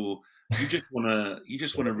lovely. So you just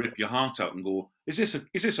wanna rip your heart out and go, is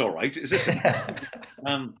this all right? Is this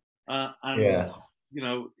and Yeah.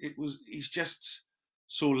 he's just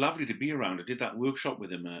so lovely to be around. I did that workshop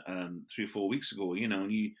with him 3 or 4 weeks ago,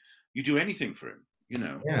 and you do anything for him,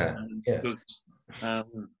 Yeah. Yeah.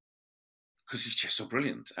 because he's just so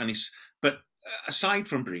brilliant. But aside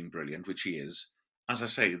from being brilliant, which he is, as I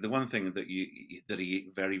say, the one thing that he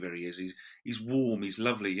very very is, he's warm, he's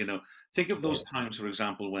lovely. Think of those times, for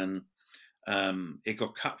example, when it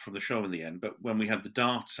got cut from the show in the end, but when we had the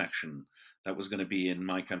dart section that was going to be in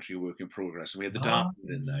My Country, a Work in Progress, and we had the dart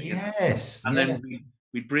Oh, in there, yes. and Yeah. then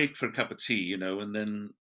we'd break for a cup of tea, and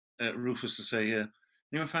then Rufus would say,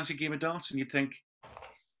 fancy a game of darts, and you'd think,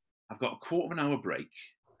 I've got a quarter of an hour break,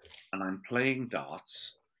 and I'm playing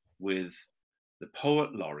darts with the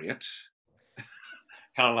poet laureate,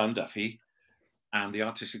 Caroline Duffy, and the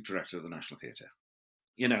artistic director of the National Theatre.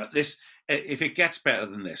 This, if it gets better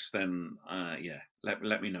than this, then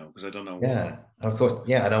let me know, because I don't know. Yeah, of course.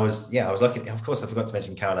 Yeah, and I was lucky. Of course, I forgot to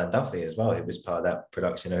mention Caroline Duffy as well, who was part of that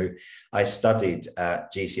production. Who I studied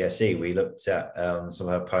at GCSE. We looked at some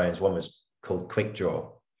of her poems. One was called Quick Draw,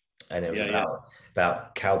 and it was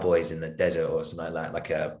about cowboys in the desert or something like that,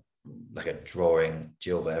 like a drawing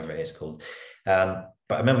duel, whatever it is called. But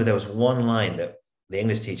I remember there was one line that the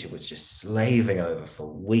English teacher was just slaving over for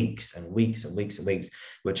weeks and weeks and weeks and weeks.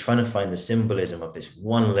 We're trying to find the symbolism of this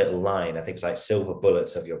one little line. I think it's like silver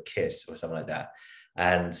bullets of your kiss or something like that.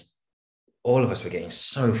 And all of us were getting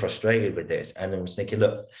so frustrated with this. And I was thinking,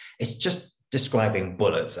 look, it's just describing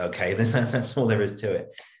bullets. Okay, that's all there is to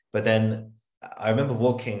it. But then I remember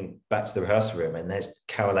walking back to the rehearsal room, and there's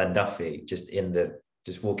Caroline Duffy just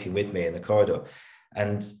walking with me in the corridor.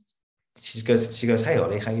 And she goes, "Hey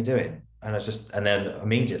Ollie, how you doing?" And then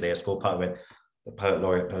immediately a small part went, "The poet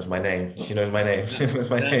laureate knows my name. She knows my name. She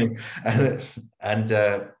knows my name." And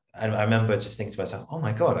I remember just thinking to myself, "Oh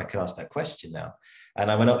my God, I can ask that question now."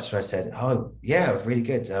 And I went up to her and I said, "Oh yeah, really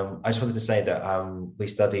good. I just wanted to say that we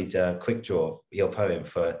studied Quick Draw, your poem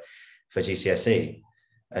for GCSE."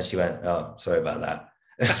 And she went, "Oh, sorry about that."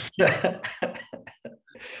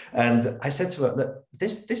 And I said to her, look,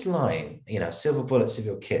 this line, silver bullets of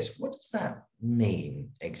your kiss, what does that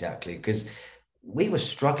mean exactly? Because we were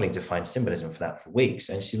struggling to find symbolism for that for weeks.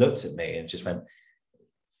 And she looked at me and just went,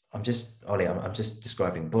 Ollie, I'm just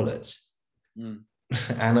describing bullets. Mm.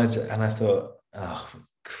 and I thought, oh,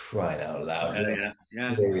 crying out loud.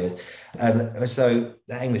 Yeah. Serious. And so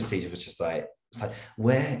the English teacher was just like,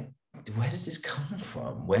 where does this come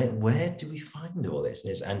from? Where do we find all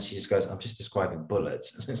this? And she just goes, I'm just describing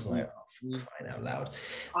bullets. And it's like, oh, crying out loud.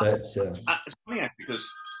 But it's funny because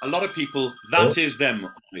a lot of people, that is them.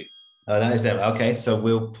 Oh, that is them. Okay, so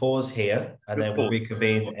we'll pause here and then we'll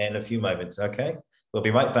reconvene in a few moments. Okay, we'll be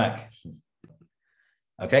right back.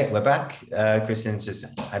 Okay, we're back. Christian's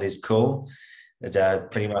just had his call. It's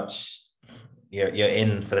pretty much you're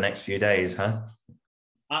in for the next few days, huh?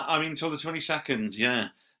 I mean, until the 22nd, yeah.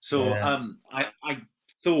 So I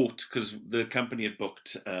thought, because the company had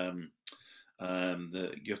booked you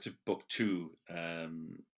have to book 2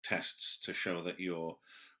 tests to show that you're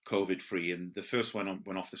COVID free, and the first one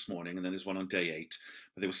went off this morning, and then there's one on day 8.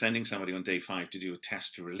 But they were sending somebody on day 5 to do a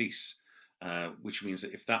test to release, which means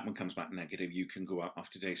that if that one comes back negative, you can go out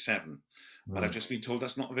after day 7. But I've just been told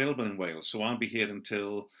that's not available in Wales, so I'll be here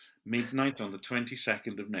until midnight on the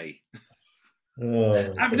 22nd of May.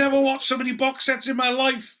 Oh, I've never watched so many box sets in my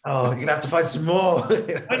life. oh, you're gonna have to find some more.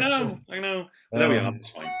 I know. But there we are. It's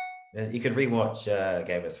fine. You could rewatch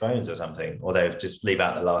Game of Thrones or something, although just leave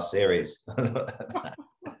out the last series.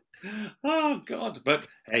 Oh God! But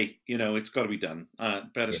hey, it's got to be done.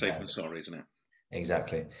 Better safe Yeah, than sorry, isn't it?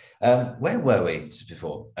 exactly. Where were we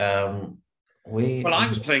before? Well, I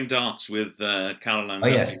was playing darts with Caroline Oh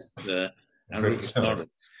Duffy yes, and Rufus Norris,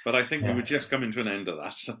 but I think we were just coming to an end of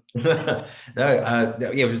that. So. No,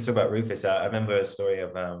 yeah, we just talking about Rufus. I remember a story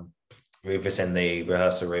of Rufus in the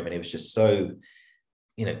rehearsal room, and he was just so,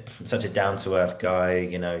 such a down to earth guy.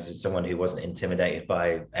 Just someone who wasn't intimidated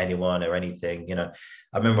by anyone or anything. I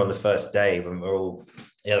remember on the first day when we were all,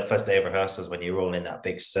 the first day of rehearsals, when you're all in that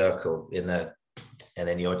big circle and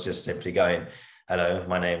then you're just simply going, hello,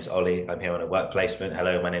 my name's Ollie. I'm here on a work placement.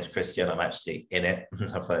 Hello, my name's Christian. I'm actually in it.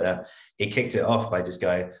 Stuff like that. He kicked it off by just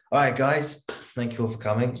going, all right, guys, thank you all for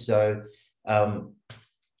coming. So,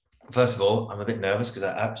 first of all, I'm a bit nervous because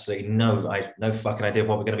I absolutely no fucking idea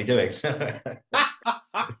what we're going to be doing.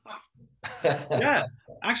 Yeah,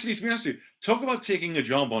 actually, to be honest with you, talk about taking a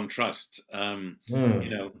job on trust.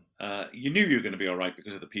 You knew you were going to be all right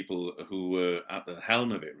because of the people who were at the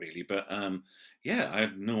helm of it, really. But yeah, I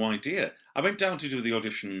had no idea. I went down to do the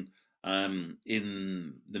audition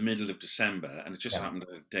in the middle of December, and it just happened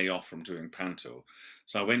a day off from doing Panto.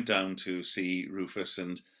 So I went down to see Rufus,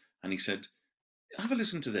 and he said, "Have a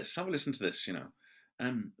listen to this. Have a listen to this.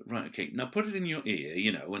 Right, okay. Now put it in your ear,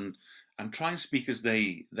 and try and speak as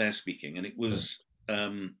they're speaking." And it was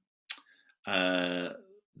the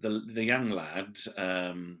young lad.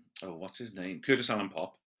 What's his name? Curtis Thomas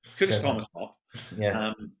Pop.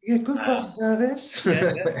 Yeah. Good bus service.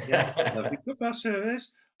 Lovely. Good bus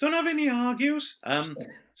service. Don't have any argues.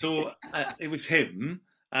 So it was him,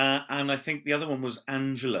 and I think the other one was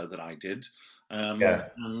Angela that I did.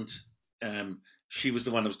 And she was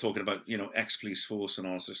the one that was talking about, ex-police force and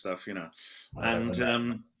all sorts of stuff,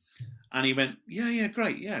 and he went, yeah,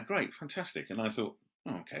 great, fantastic. And I thought,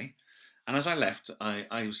 oh, okay. And as I left,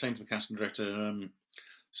 I was saying to the casting director,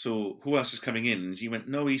 so who else is coming in? And he went,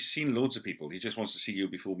 no, he's seen loads of people. He just wants to see you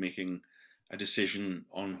before making a decision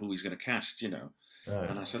on who he's going to cast, Oh.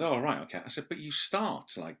 And I said, oh, right, okay. I said, but you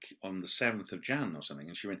start like on the 7th of Jan or something.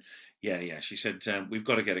 And she went, yeah. She said, we've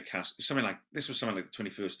got to get a cast. This was something like the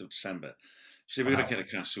 21st of December. She said, we've got to get a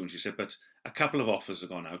cast soon. She said, but a couple of offers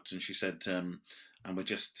have gone out. And she said, and we're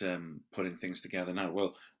just putting things together now.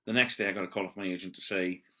 Well, the next day I got a call off my agent to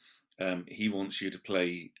say, he wants you to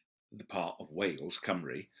play the part of Wales,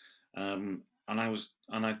 Cymru.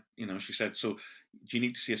 She said, so do you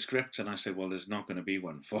need to see a script? And I said, well, there's not going to be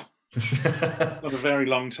one for a very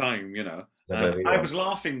long time, I was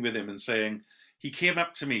laughing with him and saying, he came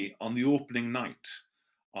up to me on the opening night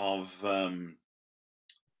of,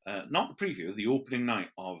 not the preview, the opening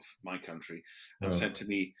night of My Country, and said to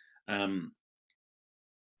me,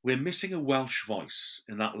 we're missing a Welsh voice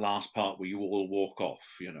in that last part where you all walk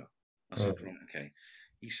off, I said, right, okay.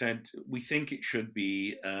 He said, we think it should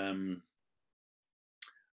be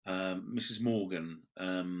Mrs. Morgan,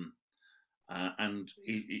 and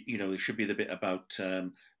it should be the bit about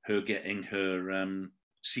her getting her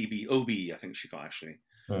CBOB, I think she got actually.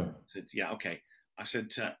 I said, yeah, okay. I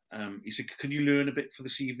said, he said, can you learn a bit for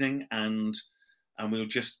this evening, and we'll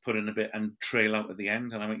just put in a bit and trail out at the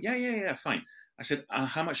end. And I went, yeah, fine. I said,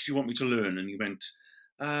 how much do you want me to learn? And he went,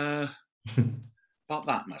 about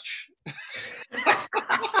that much.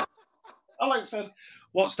 I said,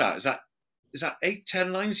 what's that? Is that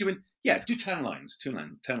 8-10 lines? He went, yeah, do 10 lines, 10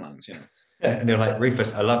 lines, Yeah, and you're like,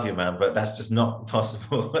 Rufus, I love you, man, but that's just not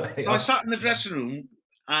possible. So I sat in the dressing room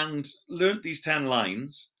and learnt these 10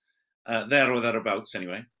 lines, there or thereabouts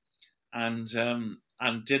anyway, and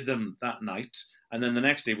did them that night. And then the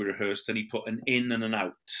next day we rehearsed, and he put an in and an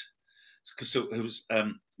out. So it was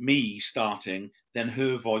me starting, then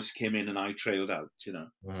her voice came in and I trailed out,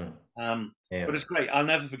 But it's great. I'll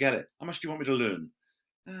never forget it. How much do you want me to learn?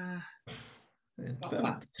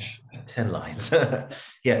 10 lines.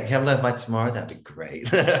 Yeah, can I learn by tomorrow? That'd be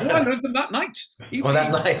great. I learned them that night.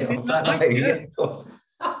 That night. Yeah, of course.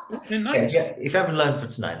 Yeah, if you haven't learned for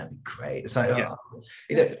tonight, that'd be great. It's like,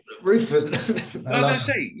 Rufus. As I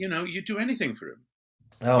say, you do anything for him.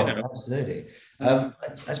 Oh, absolutely. I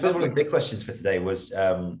suppose one of the big questions for today was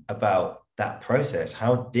about that process.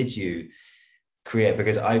 How did you create?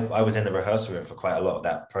 Because I was in the rehearsal room for quite a lot of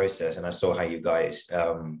that process, and I saw how you guys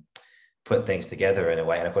put things together in a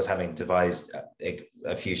way. And of course, having devised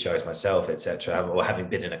a few shows myself, etc., or having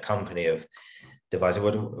been in a company of devising,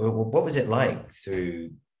 what was it like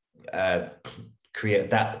to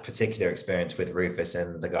create that particular experience with Rufus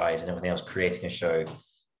and the guys and everything else, creating a show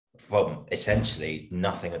from essentially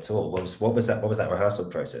nothing at all. What was that rehearsal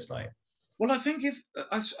process like? Well, I think if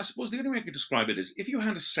I suppose the only way I could describe it is if you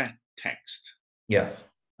had a set text, Yeah.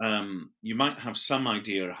 you might have some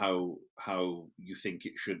idea how you think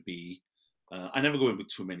it should be. I never go in with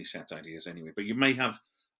too many set ideas anyway, but you may have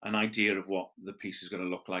an idea of what the piece is going to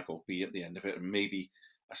look like or be at the end of it, and maybe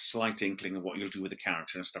a slight inkling of what you'll do with the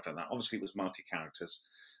character and stuff like that. Obviously, it was multi-characters,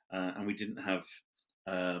 and we didn't have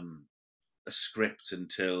a script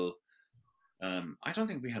until I don't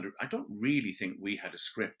think we had. I don't really think we had a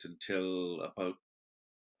script until about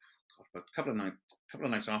a couple of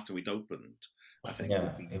nights after we'd opened. I think.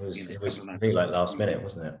 Yeah, it was really like last minute,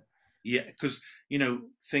 wasn't it? Yeah, because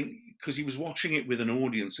because he was watching it with an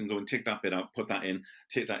audience and going, take that bit out, put that in,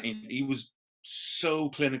 take that in. He was so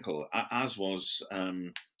clinical, as was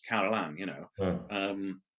Carol Ann.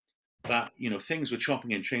 That things were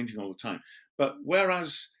chopping and changing all the time. But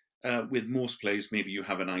whereas with most plays, maybe you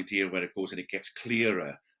have an idea where it goes and it gets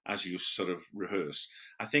clearer as you sort of rehearse.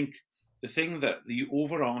 I think the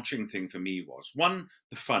overarching thing for me was, one,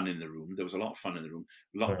 the fun in the room. There was a lot of fun in the room,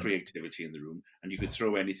 a lot of creativity in the room, and you could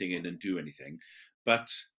throw anything in and do anything. But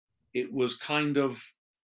it was kind of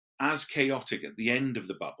as chaotic at the end of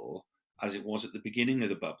the bubble as it was at the beginning of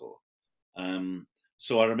the bubble.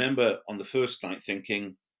 So I remember on the first night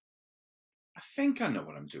thinking, I think I know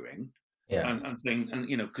what I'm doing. Yeah. And saying,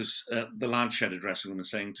 because the lad shared a dressing room and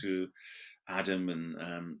saying to Adam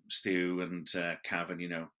and Stu and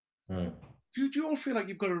Cavan, do you all feel like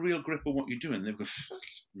you've got a real grip on what you're doing? They go,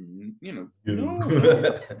 no,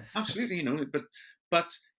 absolutely,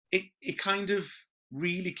 but it kind of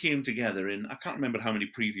really came together in, I can't remember how many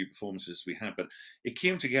preview performances we had, but it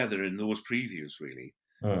came together in those previews really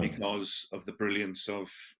because of the brilliance of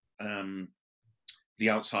the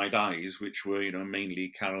outside eyes, which were, mainly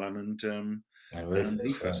Carol Ann and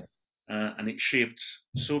Rufus. And it shaped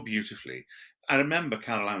so beautifully. I remember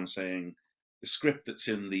Carol Ann saying, the script that's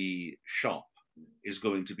in the shop is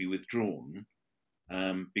going to be withdrawn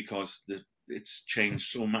because it's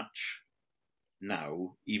changed so much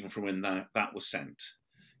now, even from when that was sent.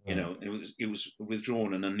 It was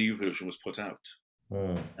withdrawn and a new version was put out.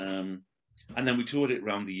 And then we toured it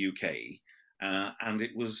around the UK, and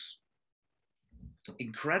it was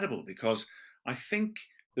incredible because I think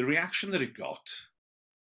the reaction that it got,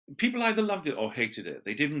 people either loved it or hated it.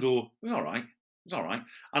 They didn't go, it was all right. It's all right.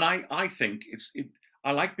 And I think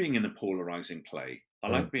I like being in a polarizing play. I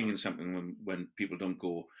like being in something when people don't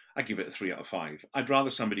go, I give it a 3 out of 5. I'd rather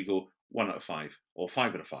somebody go 1 out of 5 or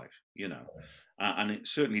 5 out of 5, and it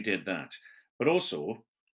certainly did that. But also,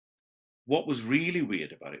 what was really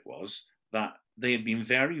weird about it was that they had been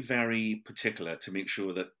very, very particular to make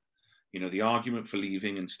sure that, the argument for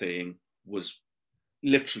leaving and staying was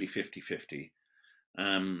literally 50-50.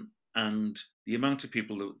 And the amount of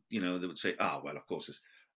people that, that would say, well, of course, it's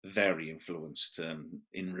very influenced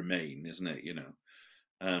in Remain, isn't it?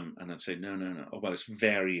 And I'd say, no. Oh, well, it's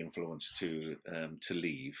very influenced to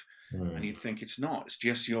Leave. And you'd think it's not. It's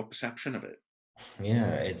just your perception of it.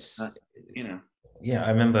 Yeah, it's, Yeah,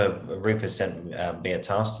 I remember Rufus sent me a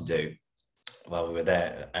task to do while we were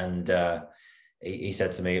there. And he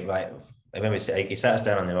said to me, right, I remember he sat us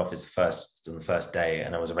down in the office on the first day,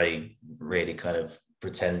 and I was already really kind of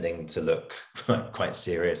pretending to look quite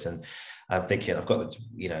serious. And I'm thinking, I've got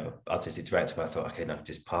the, artistic director, but I thought, okay, no,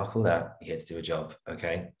 just park all that. You get to do a job,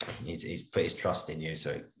 okay? He's put his trust in you,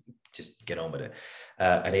 so just get on with it.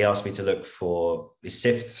 And he asked me to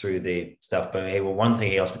sift through the stuff, but one thing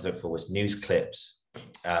he asked me to look for was news clips.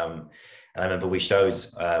 And I remember we showed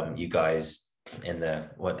you guys in the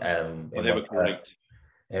they were great.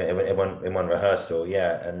 In one rehearsal,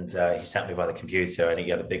 yeah, and he sat me by the computer, and he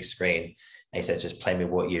had a big screen, and he said, "Just play me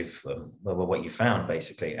what you found,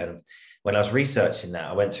 basically." And when I was researching that,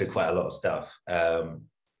 I went through quite a lot of stuff,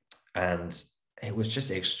 and it was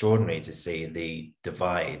just extraordinary to see the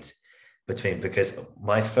divide because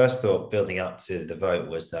my first thought building up to the vote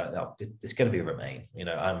was that it's going to be Remain.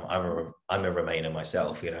 I'm a Remainer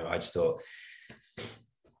myself. I just thought,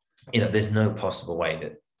 there's no possible way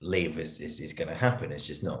that Leave is going to happen.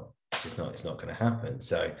 It's not going to happen.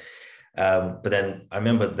 So but then I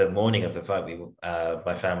remember the morning of the vote,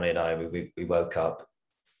 my family and I, we woke up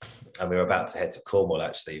and we were about to head to Cornwall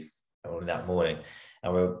actually on that morning,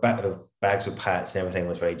 and we were back, the bags were packed and everything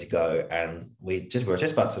was ready to go, and we were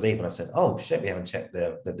just about to leave, and I said, oh shit, we haven't checked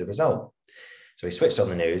the result. So we switched on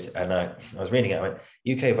the news, and I was reading it. I went,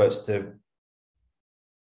 UK votes to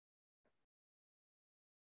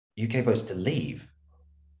Leave.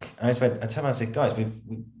 And I told them, I said, guys,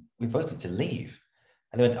 we voted to Leave.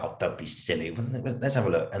 And they went, oh, don't be silly. Let's have a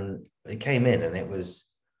look. And it came in, and it was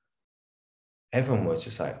everyone was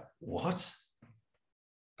just like, what?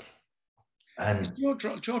 And Jaw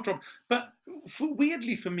drop. But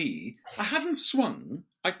weirdly for me, I hadn't swung.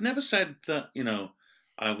 I'd never said that,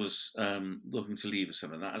 I was looking to leave or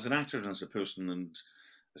something like that. As an actor and as a person and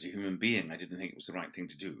as a human being, I didn't think it was the right thing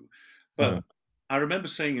to do. But mm, I remember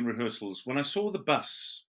saying in rehearsals, when I saw the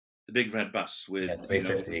bus, the big red bus with, yeah,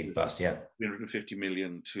 350 bus, yeah. 350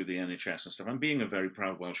 million to the NHS and stuff. I'm being a very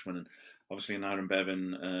proud Welshman, and obviously in Aaron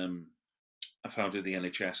Bevan, I founded the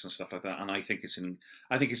NHS and stuff like that. And I think it's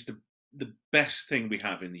the best thing we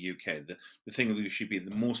have in the UK, the thing that we should be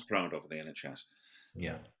the most proud of the NHS.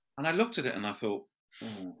 Yeah. And I looked at it and I thought,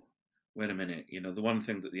 oh, wait a minute, the one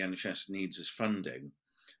thing that the NHS needs is funding,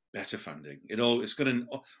 better funding. It's going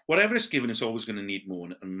to, whatever it's given, it's always going to need more.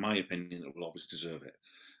 And in my opinion, it will always deserve it.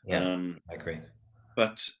 Yeah, I agree.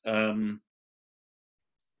 But my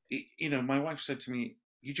wife said to me,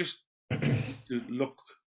 "You just to look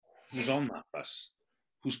who's on that bus,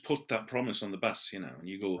 who's put that promise on the bus, And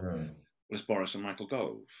you go, well, it's Boris and Michael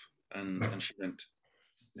Gove." And she went,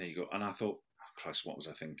 "There you go." And I thought, oh, Christ, what was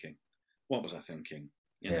I thinking? What was I thinking?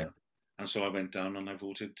 Yeah. And so I went down and I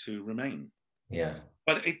voted to remain. Yeah.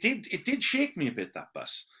 But it did shake me a bit, that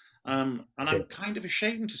bus. And I'm kind of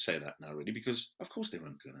ashamed to say that now, really, because of course they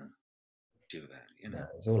weren't going to do that. No,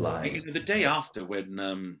 it's all lies. The day after,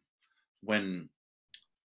 when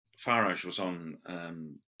Farage was on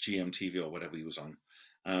GMTV or whatever he was on,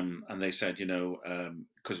 and they said,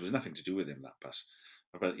 because it was nothing to do with him, that bus,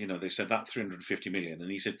 but they said that 350 million,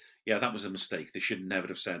 and he said, yeah, that was a mistake. They should never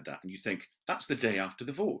have said that. And you think that's the day after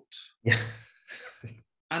the vote. Yeah.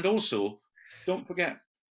 And also, don't forget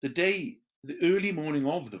the early morning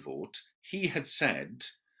of the vote, he had said,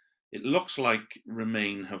 it looks like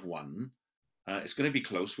Remain have won. It's going to be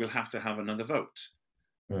close. We'll have to have another vote.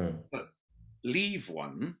 But Leave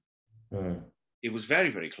won. It was very,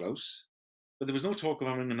 very close, but there was no talk of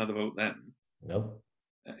having another vote then. Nope.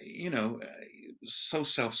 It was so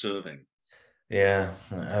self-serving. Yeah,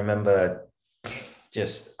 I remember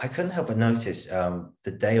I couldn't help but notice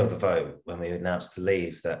the day of the vote when we announced to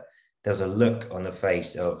leave that there was a look on the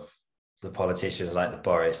face of the politicians like the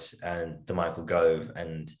Boris and the Michael Gove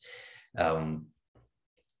and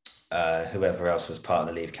whoever else was part of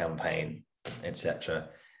the Leave campaign, etc.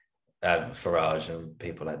 Farage and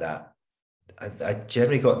people like that. I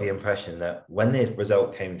generally got the impression that when the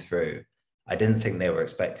result came through, I didn't think they were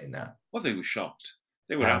expecting that. Well, they were shocked.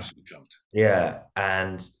 They were absolutely shocked. Yeah,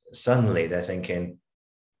 and suddenly they're thinking,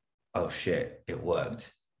 "Oh shit, it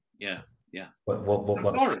worked." Yeah, yeah. What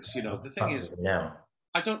Boris, the thing is, now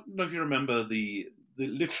I don't know if you remember the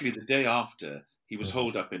literally the day after he was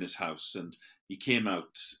holed up in his house and he came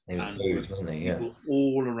out and moved, wasn't he? Yeah. People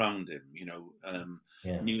all around him,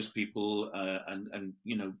 yeah. news people and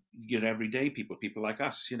your everyday people like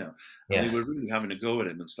us, and yeah. they were really having a go at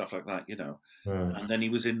him and stuff like that, And then he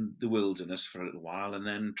was in the wilderness for a little while, and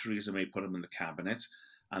then Theresa May put him in the cabinet,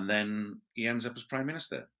 and then he ends up as Prime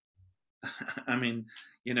Minister. I mean,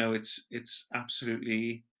 it's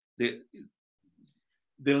absolutely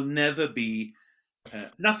there'll never be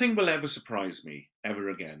nothing will ever surprise me ever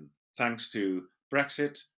again, thanks to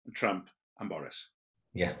Brexit and Trump and Boris.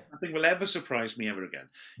 Yeah, nothing will ever surprise me ever again.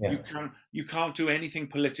 Yeah. You can't do anything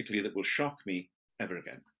politically that will shock me ever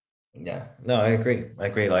again. Yeah, no, I agree.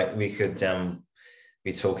 Like we could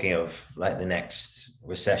be talking of like the next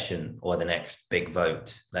recession or the next big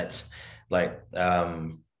vote. That's like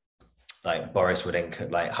Boris would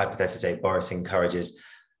hypothetically say Boris encourages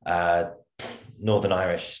Northern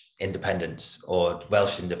Irish independence or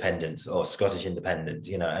Welsh independence or Scottish independence,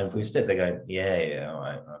 and we sit there going, yeah, all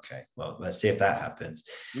right, okay, well, let's see if that happens.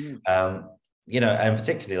 And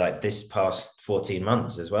particularly like this past 14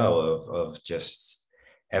 months as well of just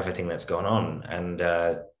everything that's gone on. And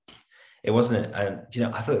it wasn't, I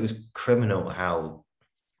thought it was criminal how,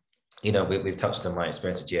 we've touched on my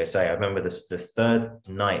experience at GSA. I remember the third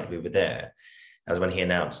night we were there, that was when he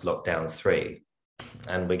announced lockdown 3.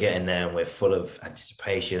 And we're getting there and we're full of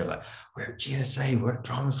anticipation of like, we're at GSA, we're at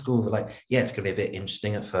drama school. We're like, yeah, it's going to be a bit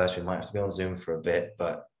interesting at first. We might have to be on Zoom for a bit,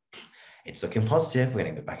 but it's looking positive. We're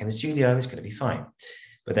going to go back in the studio. It's going to be fine.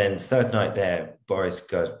 But then third night there, Boris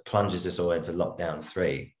plunges us all into lockdown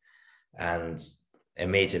 3. And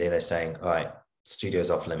immediately they're saying, all right,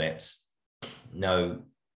 studio's off limits. No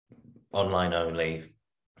online only,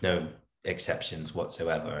 no exceptions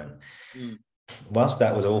whatsoever. And whilst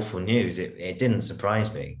that was awful news, it didn't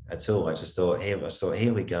surprise me at all. I just thought, here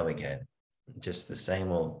we go again. Just the same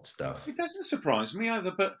old stuff. It doesn't surprise me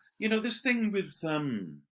either, but this thing with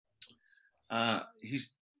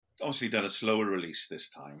obviously done a slower release this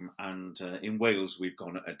time, and in Wales we've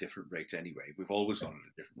gone at a different rate anyway. We've always gone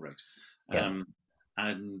at a different rate, Yeah.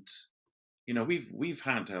 And you know, we've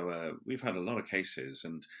had a lot of cases,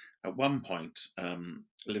 and at one point,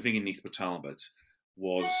 living in Neath Talbot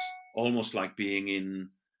was almost like being in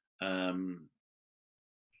an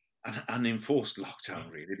enforced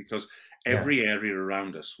lockdown, really, because every area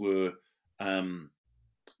around us were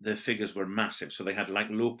the figures were massive. So they had like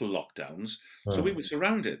local lockdowns. So we were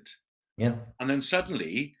surrounded. Yeah. And then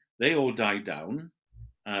suddenly they all died down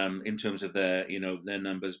in terms of their, you know, their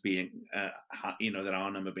numbers being, you know, that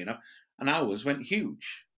our number being up, and ours went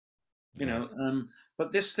huge. You know,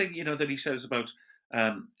 but this thing, you know, that he says about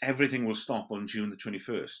everything will stop on June the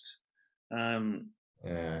 21st.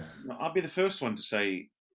 I'll be the first one to say,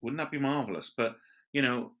 wouldn't that be marvelous? But, you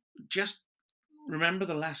know, just remember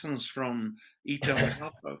the lessons from Eat Out to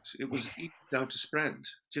Help Out. It was Eat Out to Spread.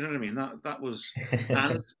 Do you know what I mean? That was,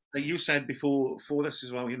 and you said before this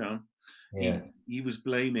as well, you know, he was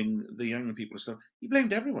blaming the young people and stuff. He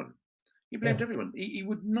blamed everyone. He blamed everyone. He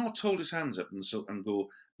would not hold his hands up and go,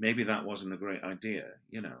 maybe that wasn't a great idea,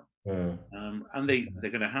 you know. And they're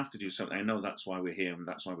going to have to do something. I know that's why we're here and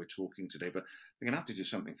that's why we're talking today, but they're going to have to do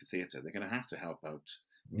something for theatre. They're going to have to help out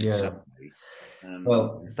in some way.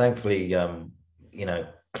 Well, thankfully, you know,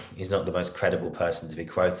 he's not the most credible person to be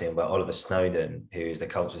quoting, but Oliver Snowden, who is the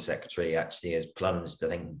culture secretary, actually has plunged, I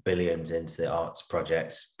think, billions into the arts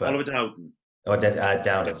projects. But Oliver Dowden. Oh,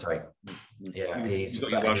 Dowden, sorry. Yeah, he's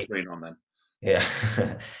got your Welsh brain on then. Yeah,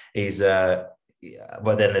 he's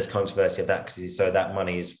well, then there's controversy of that because so that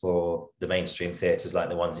money is for the mainstream theatres like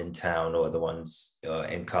the ones in town or the ones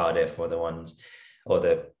in Cardiff or the ones or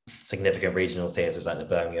the significant regional theatres like the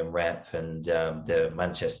Birmingham Rep and the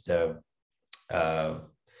Manchester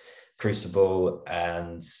Crucible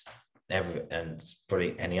and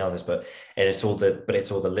probably any others, but it's all the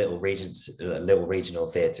little regional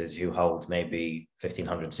theatres who hold maybe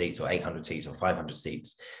 1,500 seats or 800 seats or 500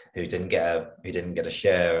 seats who didn't get a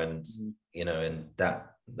share, and you know, and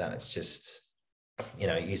that's just, you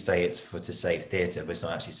know, you say it's to save theatre, but it's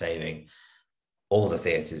not actually saving all the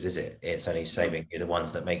theatres, is it? It's only saving you the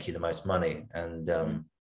ones that make you the most money, and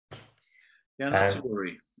that's a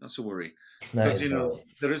worry. That's a worry. Because, you know,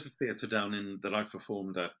 there is a theatre down in that I've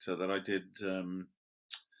performed at, that I did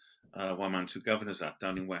One Man, Two Governors at,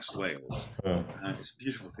 down in West Wales. It's a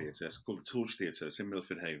beautiful theatre. It's called the Torch Theatre. It's in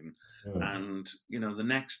Milford Haven. And, you know, the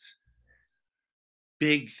next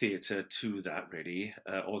big theatre to that, really,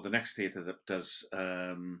 or the next theatre that does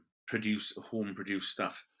produce home-produced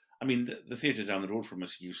stuff. I mean, the theatre down the road from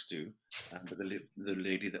us used to, but the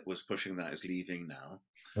lady that was pushing that is leaving now.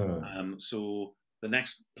 So the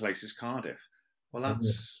next place is Cardiff. Well,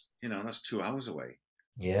 that's, you know, that's 2 hours away.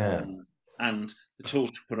 Yeah. And the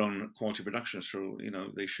Torch put on quality productions, so, you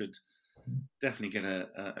know, they should definitely get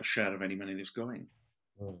a share of any money that's going.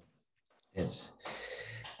 Yes.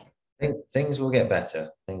 Things will get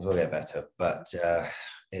better. Things will get better, but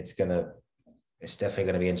it's definitely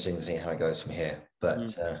going to be interesting to see how it goes from here.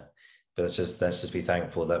 But let's just be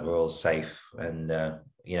thankful that we're all safe, and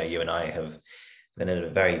you know, you and I have been in a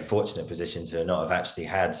very fortunate position to not have actually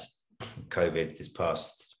had COVID this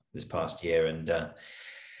past year, and I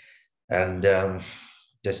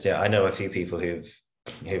know a few people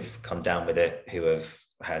who've come down with it, who've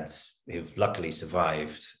luckily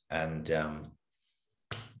survived, and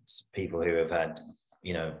people who have had,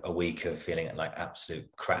 you know, a week of feeling like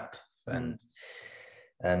absolute crap, and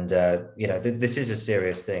you know, this is a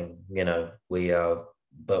serious thing, you know,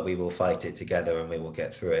 but we will fight it together and we will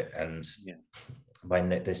get through it. And by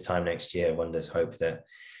this time next year, one does hope that,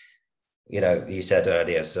 you know, you said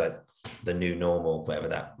earlier, so the new normal, whatever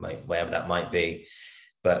that might be,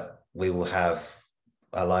 but we will have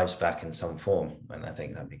our lives back in some form, and I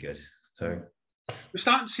think that'd be good. So we're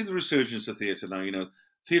starting to see the resurgence of theatre now. You know,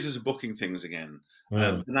 theatres are booking things again.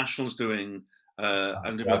 The National's doing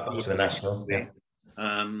the National. Yeah.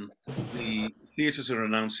 The theatres are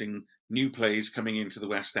announcing new plays coming into the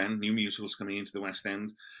West End, new musicals coming into the West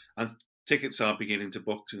End, and tickets are beginning to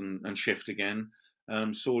book and shift again.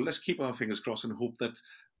 So let's keep our fingers crossed and hope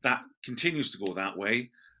that continues to go that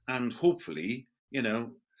way, and hopefully, you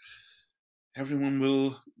know, everyone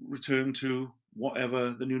will return to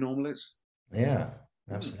whatever the new normal is. Yeah,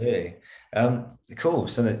 absolutely. Cool.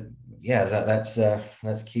 So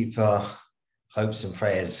let's keep our hopes and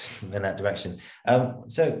prayers in that direction.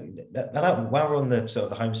 So while we're on the sort of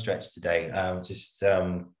the home stretch today,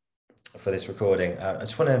 for this recording, I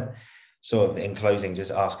just want to sort of in closing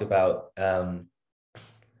just ask about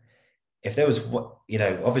if there was, you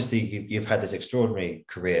know, obviously you've had this extraordinary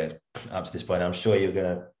career up to this point. I'm sure you're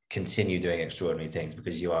going to continue doing extraordinary things,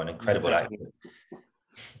 because you are an incredible Exactly. actor.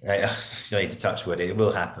 You don't need to touch wood. It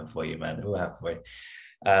will happen for you, man. It will happen for you.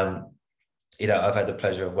 You know, I've had the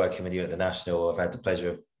pleasure of working with you at the National. I've had the pleasure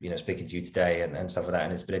of, you know, speaking to you today and stuff like that.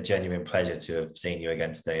 And it's been a genuine pleasure to have seen you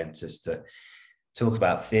again today, and just to talk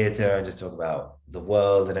about theatre and just talk about the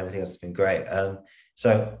world and everything else. Has been great.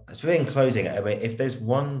 So in closing, I mean, if there's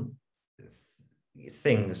one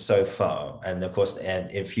thing so far, and of course,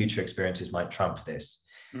 and in future experiences might trump this,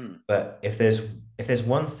 but if there's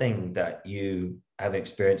one thing that you have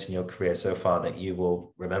experienced in your career so far that you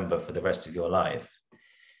will remember for the rest of your life,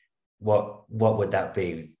 what would that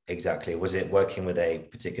be exactly? Was it working with a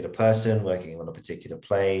particular person, working on a particular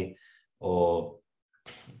play, or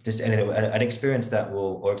just anything, an experience that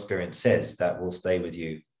will, or experiences that will stay with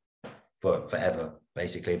you for forever,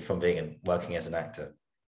 basically, from being and working as an actor?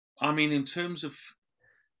 I mean, in terms of,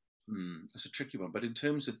 it's a tricky one, but in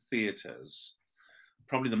terms of theatres,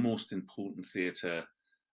 probably the most important theatre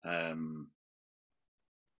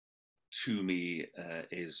to me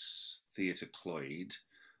is Theatre Clwyd.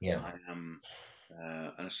 Yeah. I am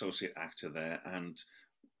an associate actor there, and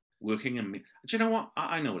working in. Do you know what?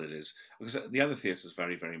 I know what it is, because the other theatre is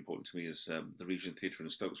very, very important to me, is the Regent Theatre in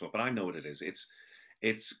Stoke as well. But I know what it is. It's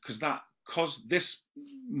because this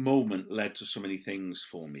moment led to so many things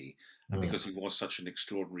for me, and because he was such an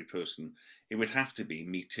extraordinary person, it would have to be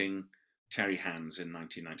meeting Terry Hands in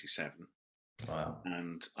 1997. Wow.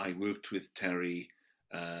 And I worked with Terry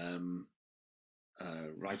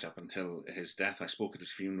right up until his death. I spoke at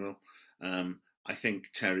his funeral. I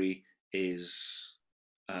think Terry is,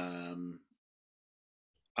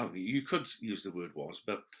 you could use the word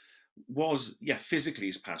physically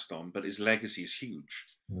he's passed on, but his legacy is huge.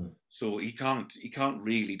 So he can't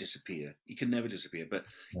really disappear. He can never disappear. But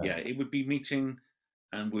yeah, it would be meeting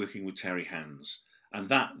and working with Terry Hands, and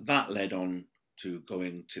that led on to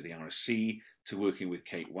going to the RSC, to working with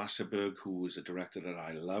Kate Wasserberg, who is a director that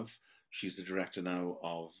I love. She's the director now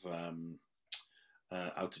of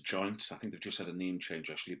Out of Joint. I think they've just had a name change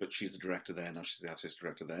actually, but she's the director there now. She's the artist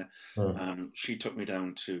director there. She took me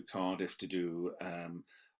down to Cardiff to do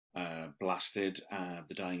Blasted,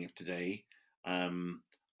 The Dying of Today, and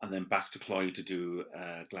then back to Clwyd to do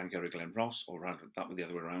Glengarry Glen Ross, or rather that was the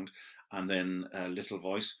other way around, and then Little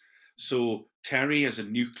Voice. So Terry as a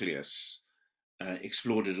nucleus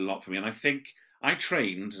exploded a lot for me, and I think I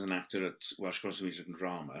trained as an actor at Welsh College of Music and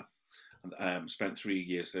Drama. Spent 3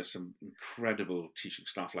 years there. Some incredible teaching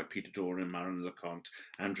staff like Peter Doran, Marin LeConte,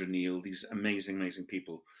 Andrew Neil, these amazing, amazing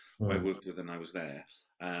people who I worked with when I was there.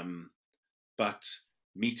 But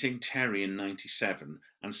meeting Terry in 97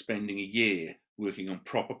 and spending a year working on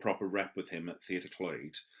proper rep with him at Theatre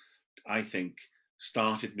Clwyd, I think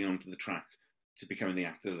started me onto the track to becoming the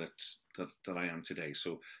actor that I am today.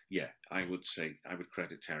 So yeah, I would say I would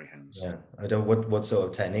credit Terry Hands. Yeah, I don't. What sort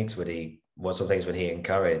of techniques would he? What sort of things would he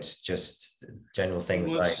encourage? Just general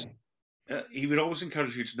things like. He would always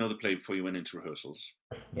encourage you to know the play before you went into rehearsals.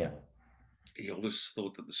 Yeah. He always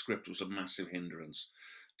thought that the script was a massive hindrance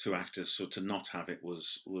to actors, so to not have it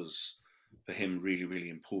was for him really, really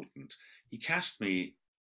important. He cast me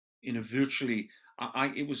in a virtually.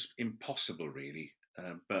 It was impossible, really,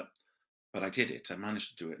 but I did it. I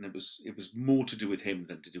managed to do it, and it was more to do with him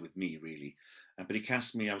than to do with me, really. But he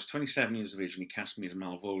cast me. I was 27 years of age, and he cast me as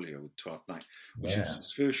Malvolio with Twelfth Night, which was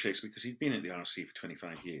his first Shakespeare, because he'd been at the RSC for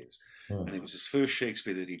 25 years, and it was his first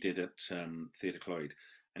Shakespeare that he did at Theatre Clwyd,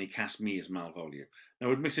 and he cast me as Malvolio.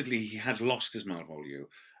 Now, admittedly, he had lost his Malvolio.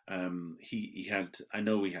 He had, I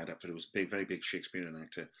know he had, after it was a very big Shakespearean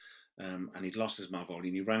actor, and he'd lost his Malvolio.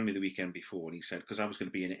 And he rang me the weekend before, and he said, because I was going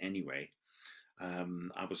to be in it anyway.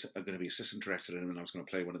 I was going to be assistant director in it, and I was going to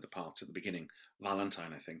play one of the parts at the beginning,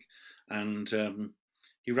 Valentine, I think. And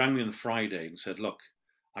he rang me on the Friday and said, "Look,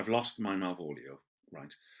 I've lost my Malvolio.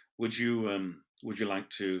 Right? Would you like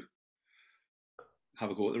to have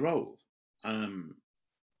a go at the role?" And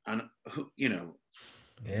you know,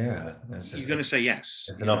 yeah, you're going to say yes.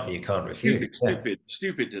 It's an offer you can't refuse.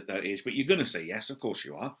 Stupid at that age, but you're going to say yes. Of course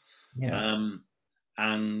you are. Yeah.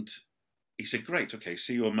 And he said, "Great, okay,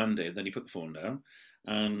 see you on Monday." And then he put the phone down,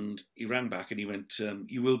 and he rang back and he went,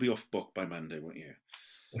 "You will be off book by Monday, won't you?"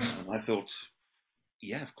 And I thought,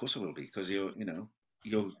 "Yeah, of course I will be, because he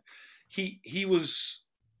was."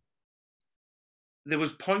 There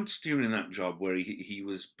was points during that job where he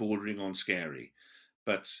was bordering on scary,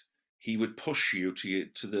 but he would push you to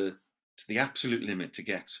the absolute limit to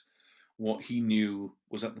get what he knew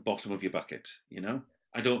was at the bottom of your bucket. You know,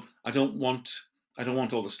 I don't want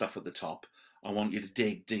all the stuff at the top. I want you to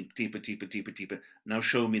dig deeper. Now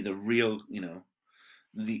show me the real,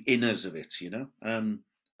 the inners of it, and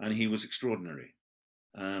he was extraordinary.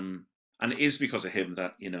 And it is because of him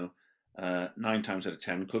that, 9 times out of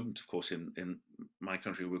 10 couldn't, of course, in my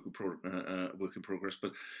country, work in progress.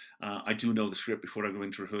 But I do know the script before I go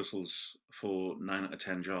into rehearsals for 9 out of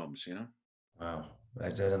 10 jobs. Wow,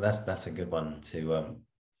 that's a good one to do.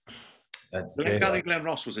 Glengarry Glen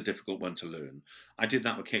Ross was a difficult one to learn. I did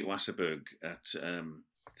that with Kate Wasserberg at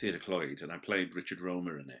Theatre Clwyd, and I played Richard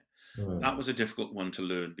Romer in it. That was a difficult one to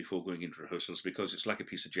learn before going into rehearsals because it's like a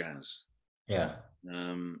piece of jazz. Yeah.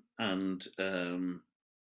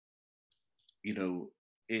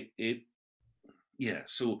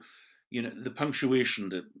 So, the punctuation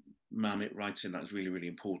that Mamet writes in that is really, really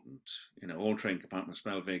important. All train compartments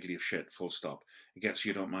smell vaguely of shit, full stop. It gets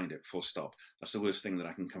you don't mind it, full stop. That's the worst thing that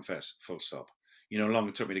I can confess, full stop. How long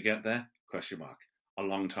it took me to get there? Question mark. A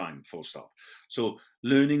long time, full stop. So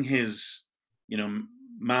learning his,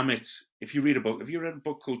 Mamet, if you read a book, have you read a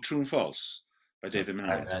book called True and False by David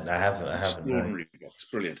Mamet? I haven't. Extraordinary book. It's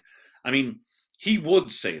brilliant. I mean, he would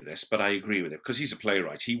say this, but I agree with it because he's a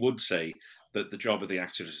playwright. He would say that the job of the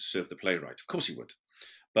actor is to serve the playwright. Of course he would.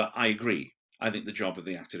 But I agree. I think the job of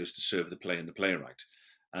the actor is to serve the play and the playwright.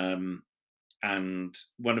 And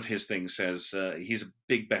one of his things says he's a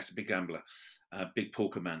big bet, big gambler, big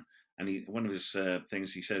poker man. And one of his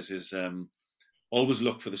things he says is always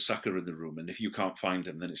look for the sucker in the room. And if you can't find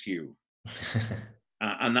him, then it's you.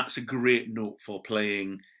 And that's a great note for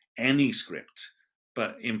playing any script,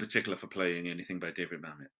 but in particular for playing anything by David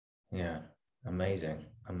Mamet. Yeah, amazing.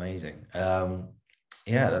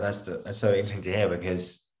 Yeah, that's so interesting to hear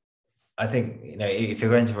because I think if you're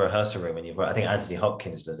going to a rehearsal room and I think Anthony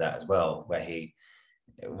Hopkins does that as well, where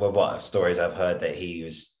what stories I've heard that he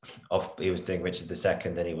was doing Richard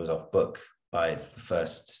II and he was off book by the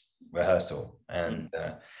first rehearsal, and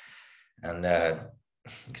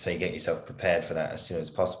so you get yourself prepared for that as soon as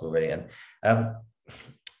possible, really. And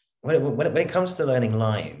when it comes to learning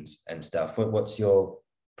lines and stuff, what's your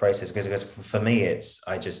process? Because for me,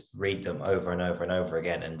 I just read them over and over and over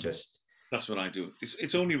again, and just that's what I do.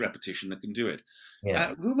 It's only repetition that can do it.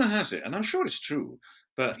 Yeah. Rumor has it, and I'm sure it's true,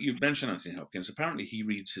 but you mentioned Anthony Hopkins. Apparently, he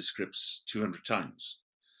reads his scripts 200 times,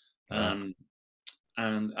 and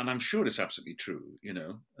I'm sure it's absolutely true.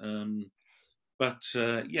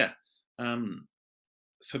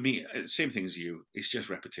 For me, same thing as you. It's just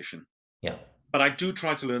repetition. Yeah. But I do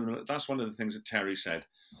try to learn. That's one of the things that Terry said.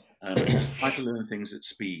 Try to learn things at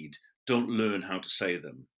speed. Don't learn how to say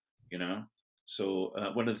them. So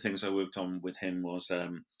one of the things I worked on with him was a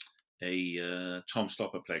Tom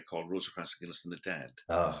Stopper play called Rosencrantz and Guildenstern are Dead.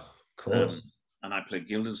 Oh, cool. And I played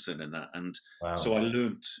Guildenstern in that. And wow. So I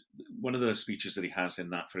learned one of the speeches that he has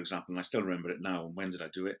in that, for example, and I still remember it now. When did I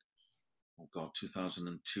do it? Oh, God,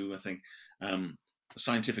 2002, I think. A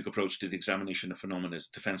scientific approach to the examination of phenomena is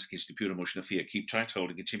defense against the pure emotion of fear. Keep tight hold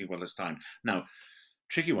and continue while there's time. Now,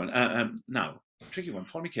 tricky one.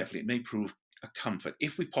 Follow me carefully. It may prove a comfort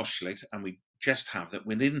if we postulate and we just have that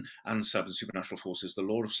within and sub and supernatural forces, the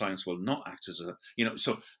law of science will not act as a,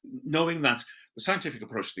 so knowing that the scientific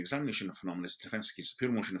approach to the examination of phenomena is defense against the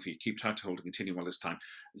pure emotion of fear, keep tight hold and continue while there's time.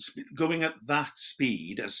 Going at that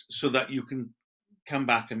speed so that you can come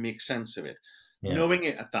back and make sense of it. Yeah. Knowing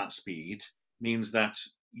it at that speed means that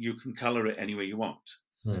you can colour it any way you want.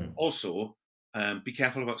 Also, be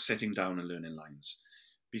careful about sitting down and learning lines,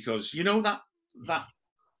 because that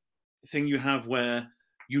thing you have where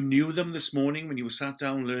you knew them this morning when you were sat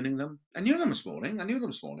down learning them. I knew them this morning.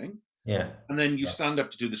 Yeah. And then you stand up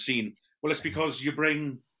to do the scene. Well, it's because your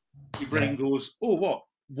brain goes, oh, what?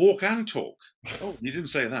 Walk and talk. Oh, you didn't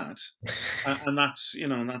say that. And that's,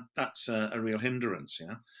 that's a real hindrance,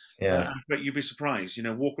 Yeah. But you'd be surprised,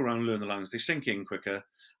 walk around, learn the lines. They sink in quicker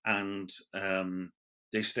and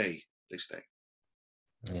they stay.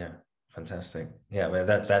 Yeah. Fantastic. Yeah. Well,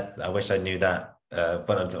 that's, I wish I knew that.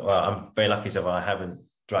 But I'm very lucky so far. I haven't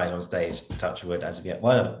tried on stage, touch wood, as of yet.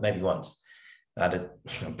 Well, maybe once. I had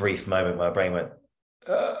a brief moment where my brain went,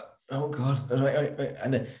 oh God. Wait.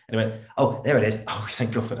 And then it went, oh, there it is. Oh,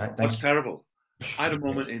 thank God for that. That's terrible. I had a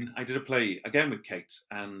moment I did a play again with Kate,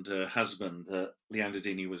 and her husband, Leander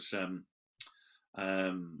Dini, was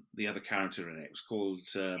the other character in it. It was called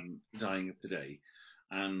Dying of Today.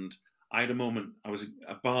 And I had a moment, I was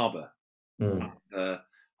a barber. And,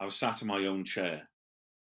 I was sat in my own chair,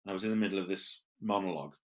 and I was in the middle of this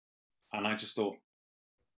monologue, and I just thought,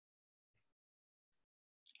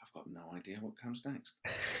 I've got no idea what comes next.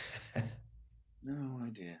 No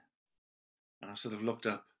idea. And I sort of looked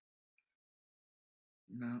up.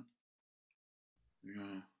 No.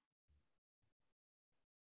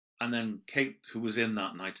 And then Kate, who was in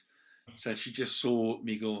that night, said she just saw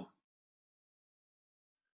me go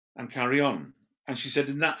and carry on. And she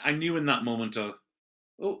said, I knew in that moment of,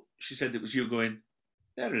 Oh, she said it was you going,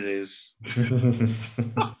 there it is.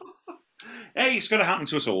 Hey, it's going to happen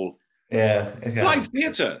to us all. Yeah, it's Live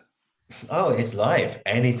theatre. Oh, it's live.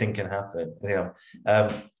 Anything can happen. Yeah.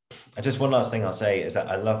 Just one last thing I'll say is that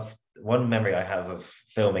I love one memory I have of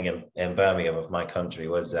filming in Birmingham of My Country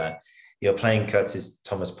was you're playing Curtis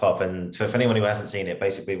Thomas Pop, and for anyone who hasn't seen it,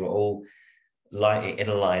 basically we're all like in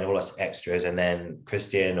a line, all us extras, and then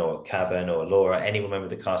Christian or Cavan or Laura, any member of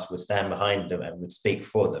the cast would stand behind them and would speak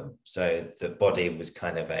for them. So the body was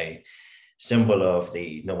kind of a symbol of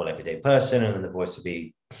the normal everyday person, and then the voice would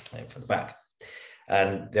be from the back.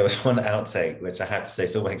 And there was one outtake which I have to say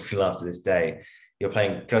still makes me laugh to this day. You're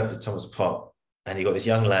playing Curtis Thomas Pop, and you got this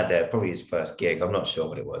young lad there, probably his first gig. I'm not sure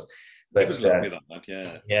what it was, but it was lovely that,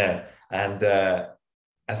 yeah. Yeah, and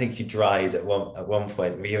I think you dried at one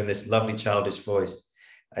point. You're in this lovely childish voice,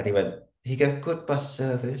 and he went, "You get good bus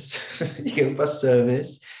service. You get bus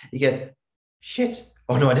service. You get shit."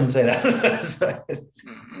 Oh no, I didn't say that.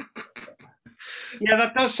 Yeah,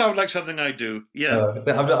 that does sound like something I do. Yeah,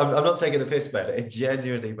 but I'm not taking the piss about it. It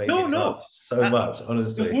genuinely made me laugh so much,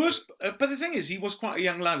 honestly. The worst, but the thing is, he was quite a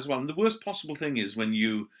young lad as well. And the worst possible thing is when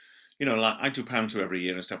you know, like I do Panto every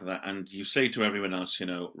year and stuff like that, and you say to everyone else, you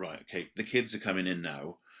know, right, okay, the kids are coming in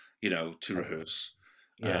now, you know, to rehearse.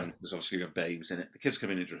 Yeah, there's obviously you have babes in it. The kids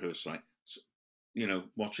come in to rehearse, right? So, you know,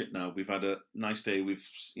 watch it now. We've had a nice day. We've,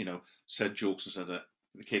 you know, said jokes and said that.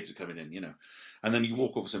 The kids are coming in, you know, and then you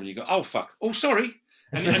walk over to someone and you go, "Oh fuck, oh sorry,"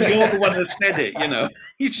 and you're the one that said it, you know.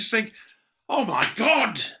 You just think, "Oh my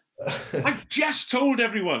god, I've just told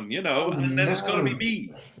everyone," you know, and then it's got to be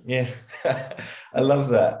me. Yeah, I love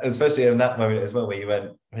that, especially in that moment as well, where you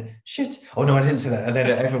went, "Shit!" Oh no, I didn't say that, and then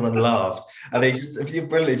everyone laughed, and then you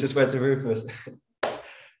brilliantly just went to Rufus. Can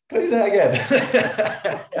I do that again?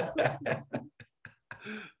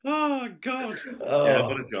 Oh god! Oh. Yeah,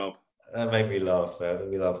 what a job. That made me laugh.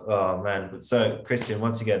 Oh man! So Christian,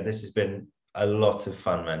 once again, this has been a lot of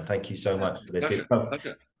fun, man. Thank you so much for this.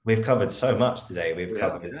 We've covered so much today. We've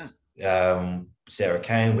covered Sarah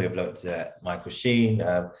Kane. We've looked at Michael Sheen.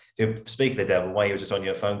 Who, speak of the devil, while you were just on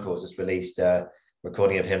your phone calls, just released a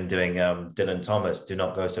recording of him doing Dylan Thomas. Do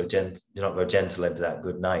not go gentle into that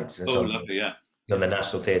good night. Oh, lovely, yeah. On the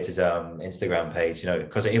National Theatre's Instagram page, you know,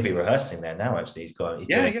 because he'll be rehearsing there now. Actually, he's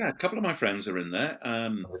doing... A couple of my friends are in there.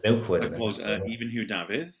 Milkwood, even Hugh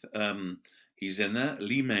David, he's in there.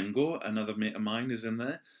 Lee Mengo, another mate of mine, is in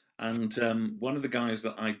there, and one of the guys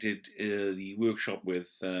that I did the workshop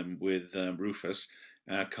with Rufus,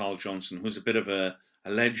 Carl Johnson, who's a bit of a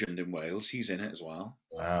legend in Wales. He's in it as well.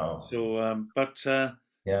 Wow. So,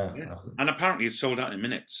 yeah, and apparently it's sold out in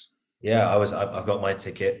minutes. Yeah, I've got my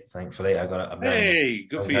ticket. Thankfully, I got it. Hey,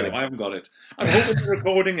 good for you. I haven't got it. I'm hoping they're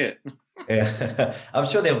recording it. Yeah, I'm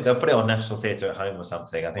sure they'll put it on National Theatre at Home or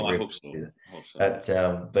something. I think. I hope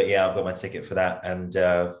so. But yeah, I've got my ticket for that, and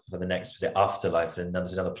for the next, was it Afterlife? And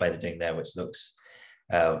there's another play they're doing there, which looks.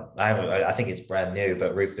 I think it's brand new,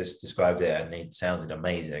 but Rufus described it, and it sounded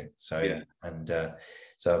amazing. So yeah. And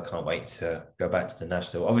so I can't wait to go back to the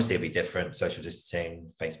National. Obviously, it'll be different, social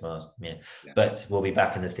distancing, face mask, but we'll be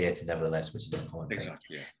back in the theatre nevertheless, which is an important thing.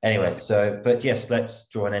 Yeah. Anyway, but yes, let's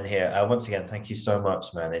draw an end here. Once again, thank you so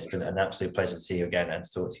much, man. It's been an absolute pleasure to see you again and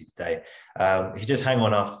to talk to you today. If you just hang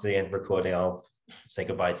on after the end of recording, I'll say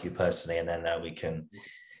goodbye to you personally, and then we can.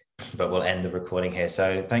 But we'll end the recording here.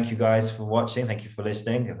 So thank you guys for watching. Thank you for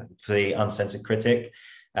listening. For the Uncensored Critic,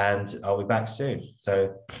 and I'll be back soon.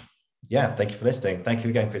 So. Yeah, thank you for listening. Thank you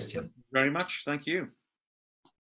again, Christian. Very much. Thank you.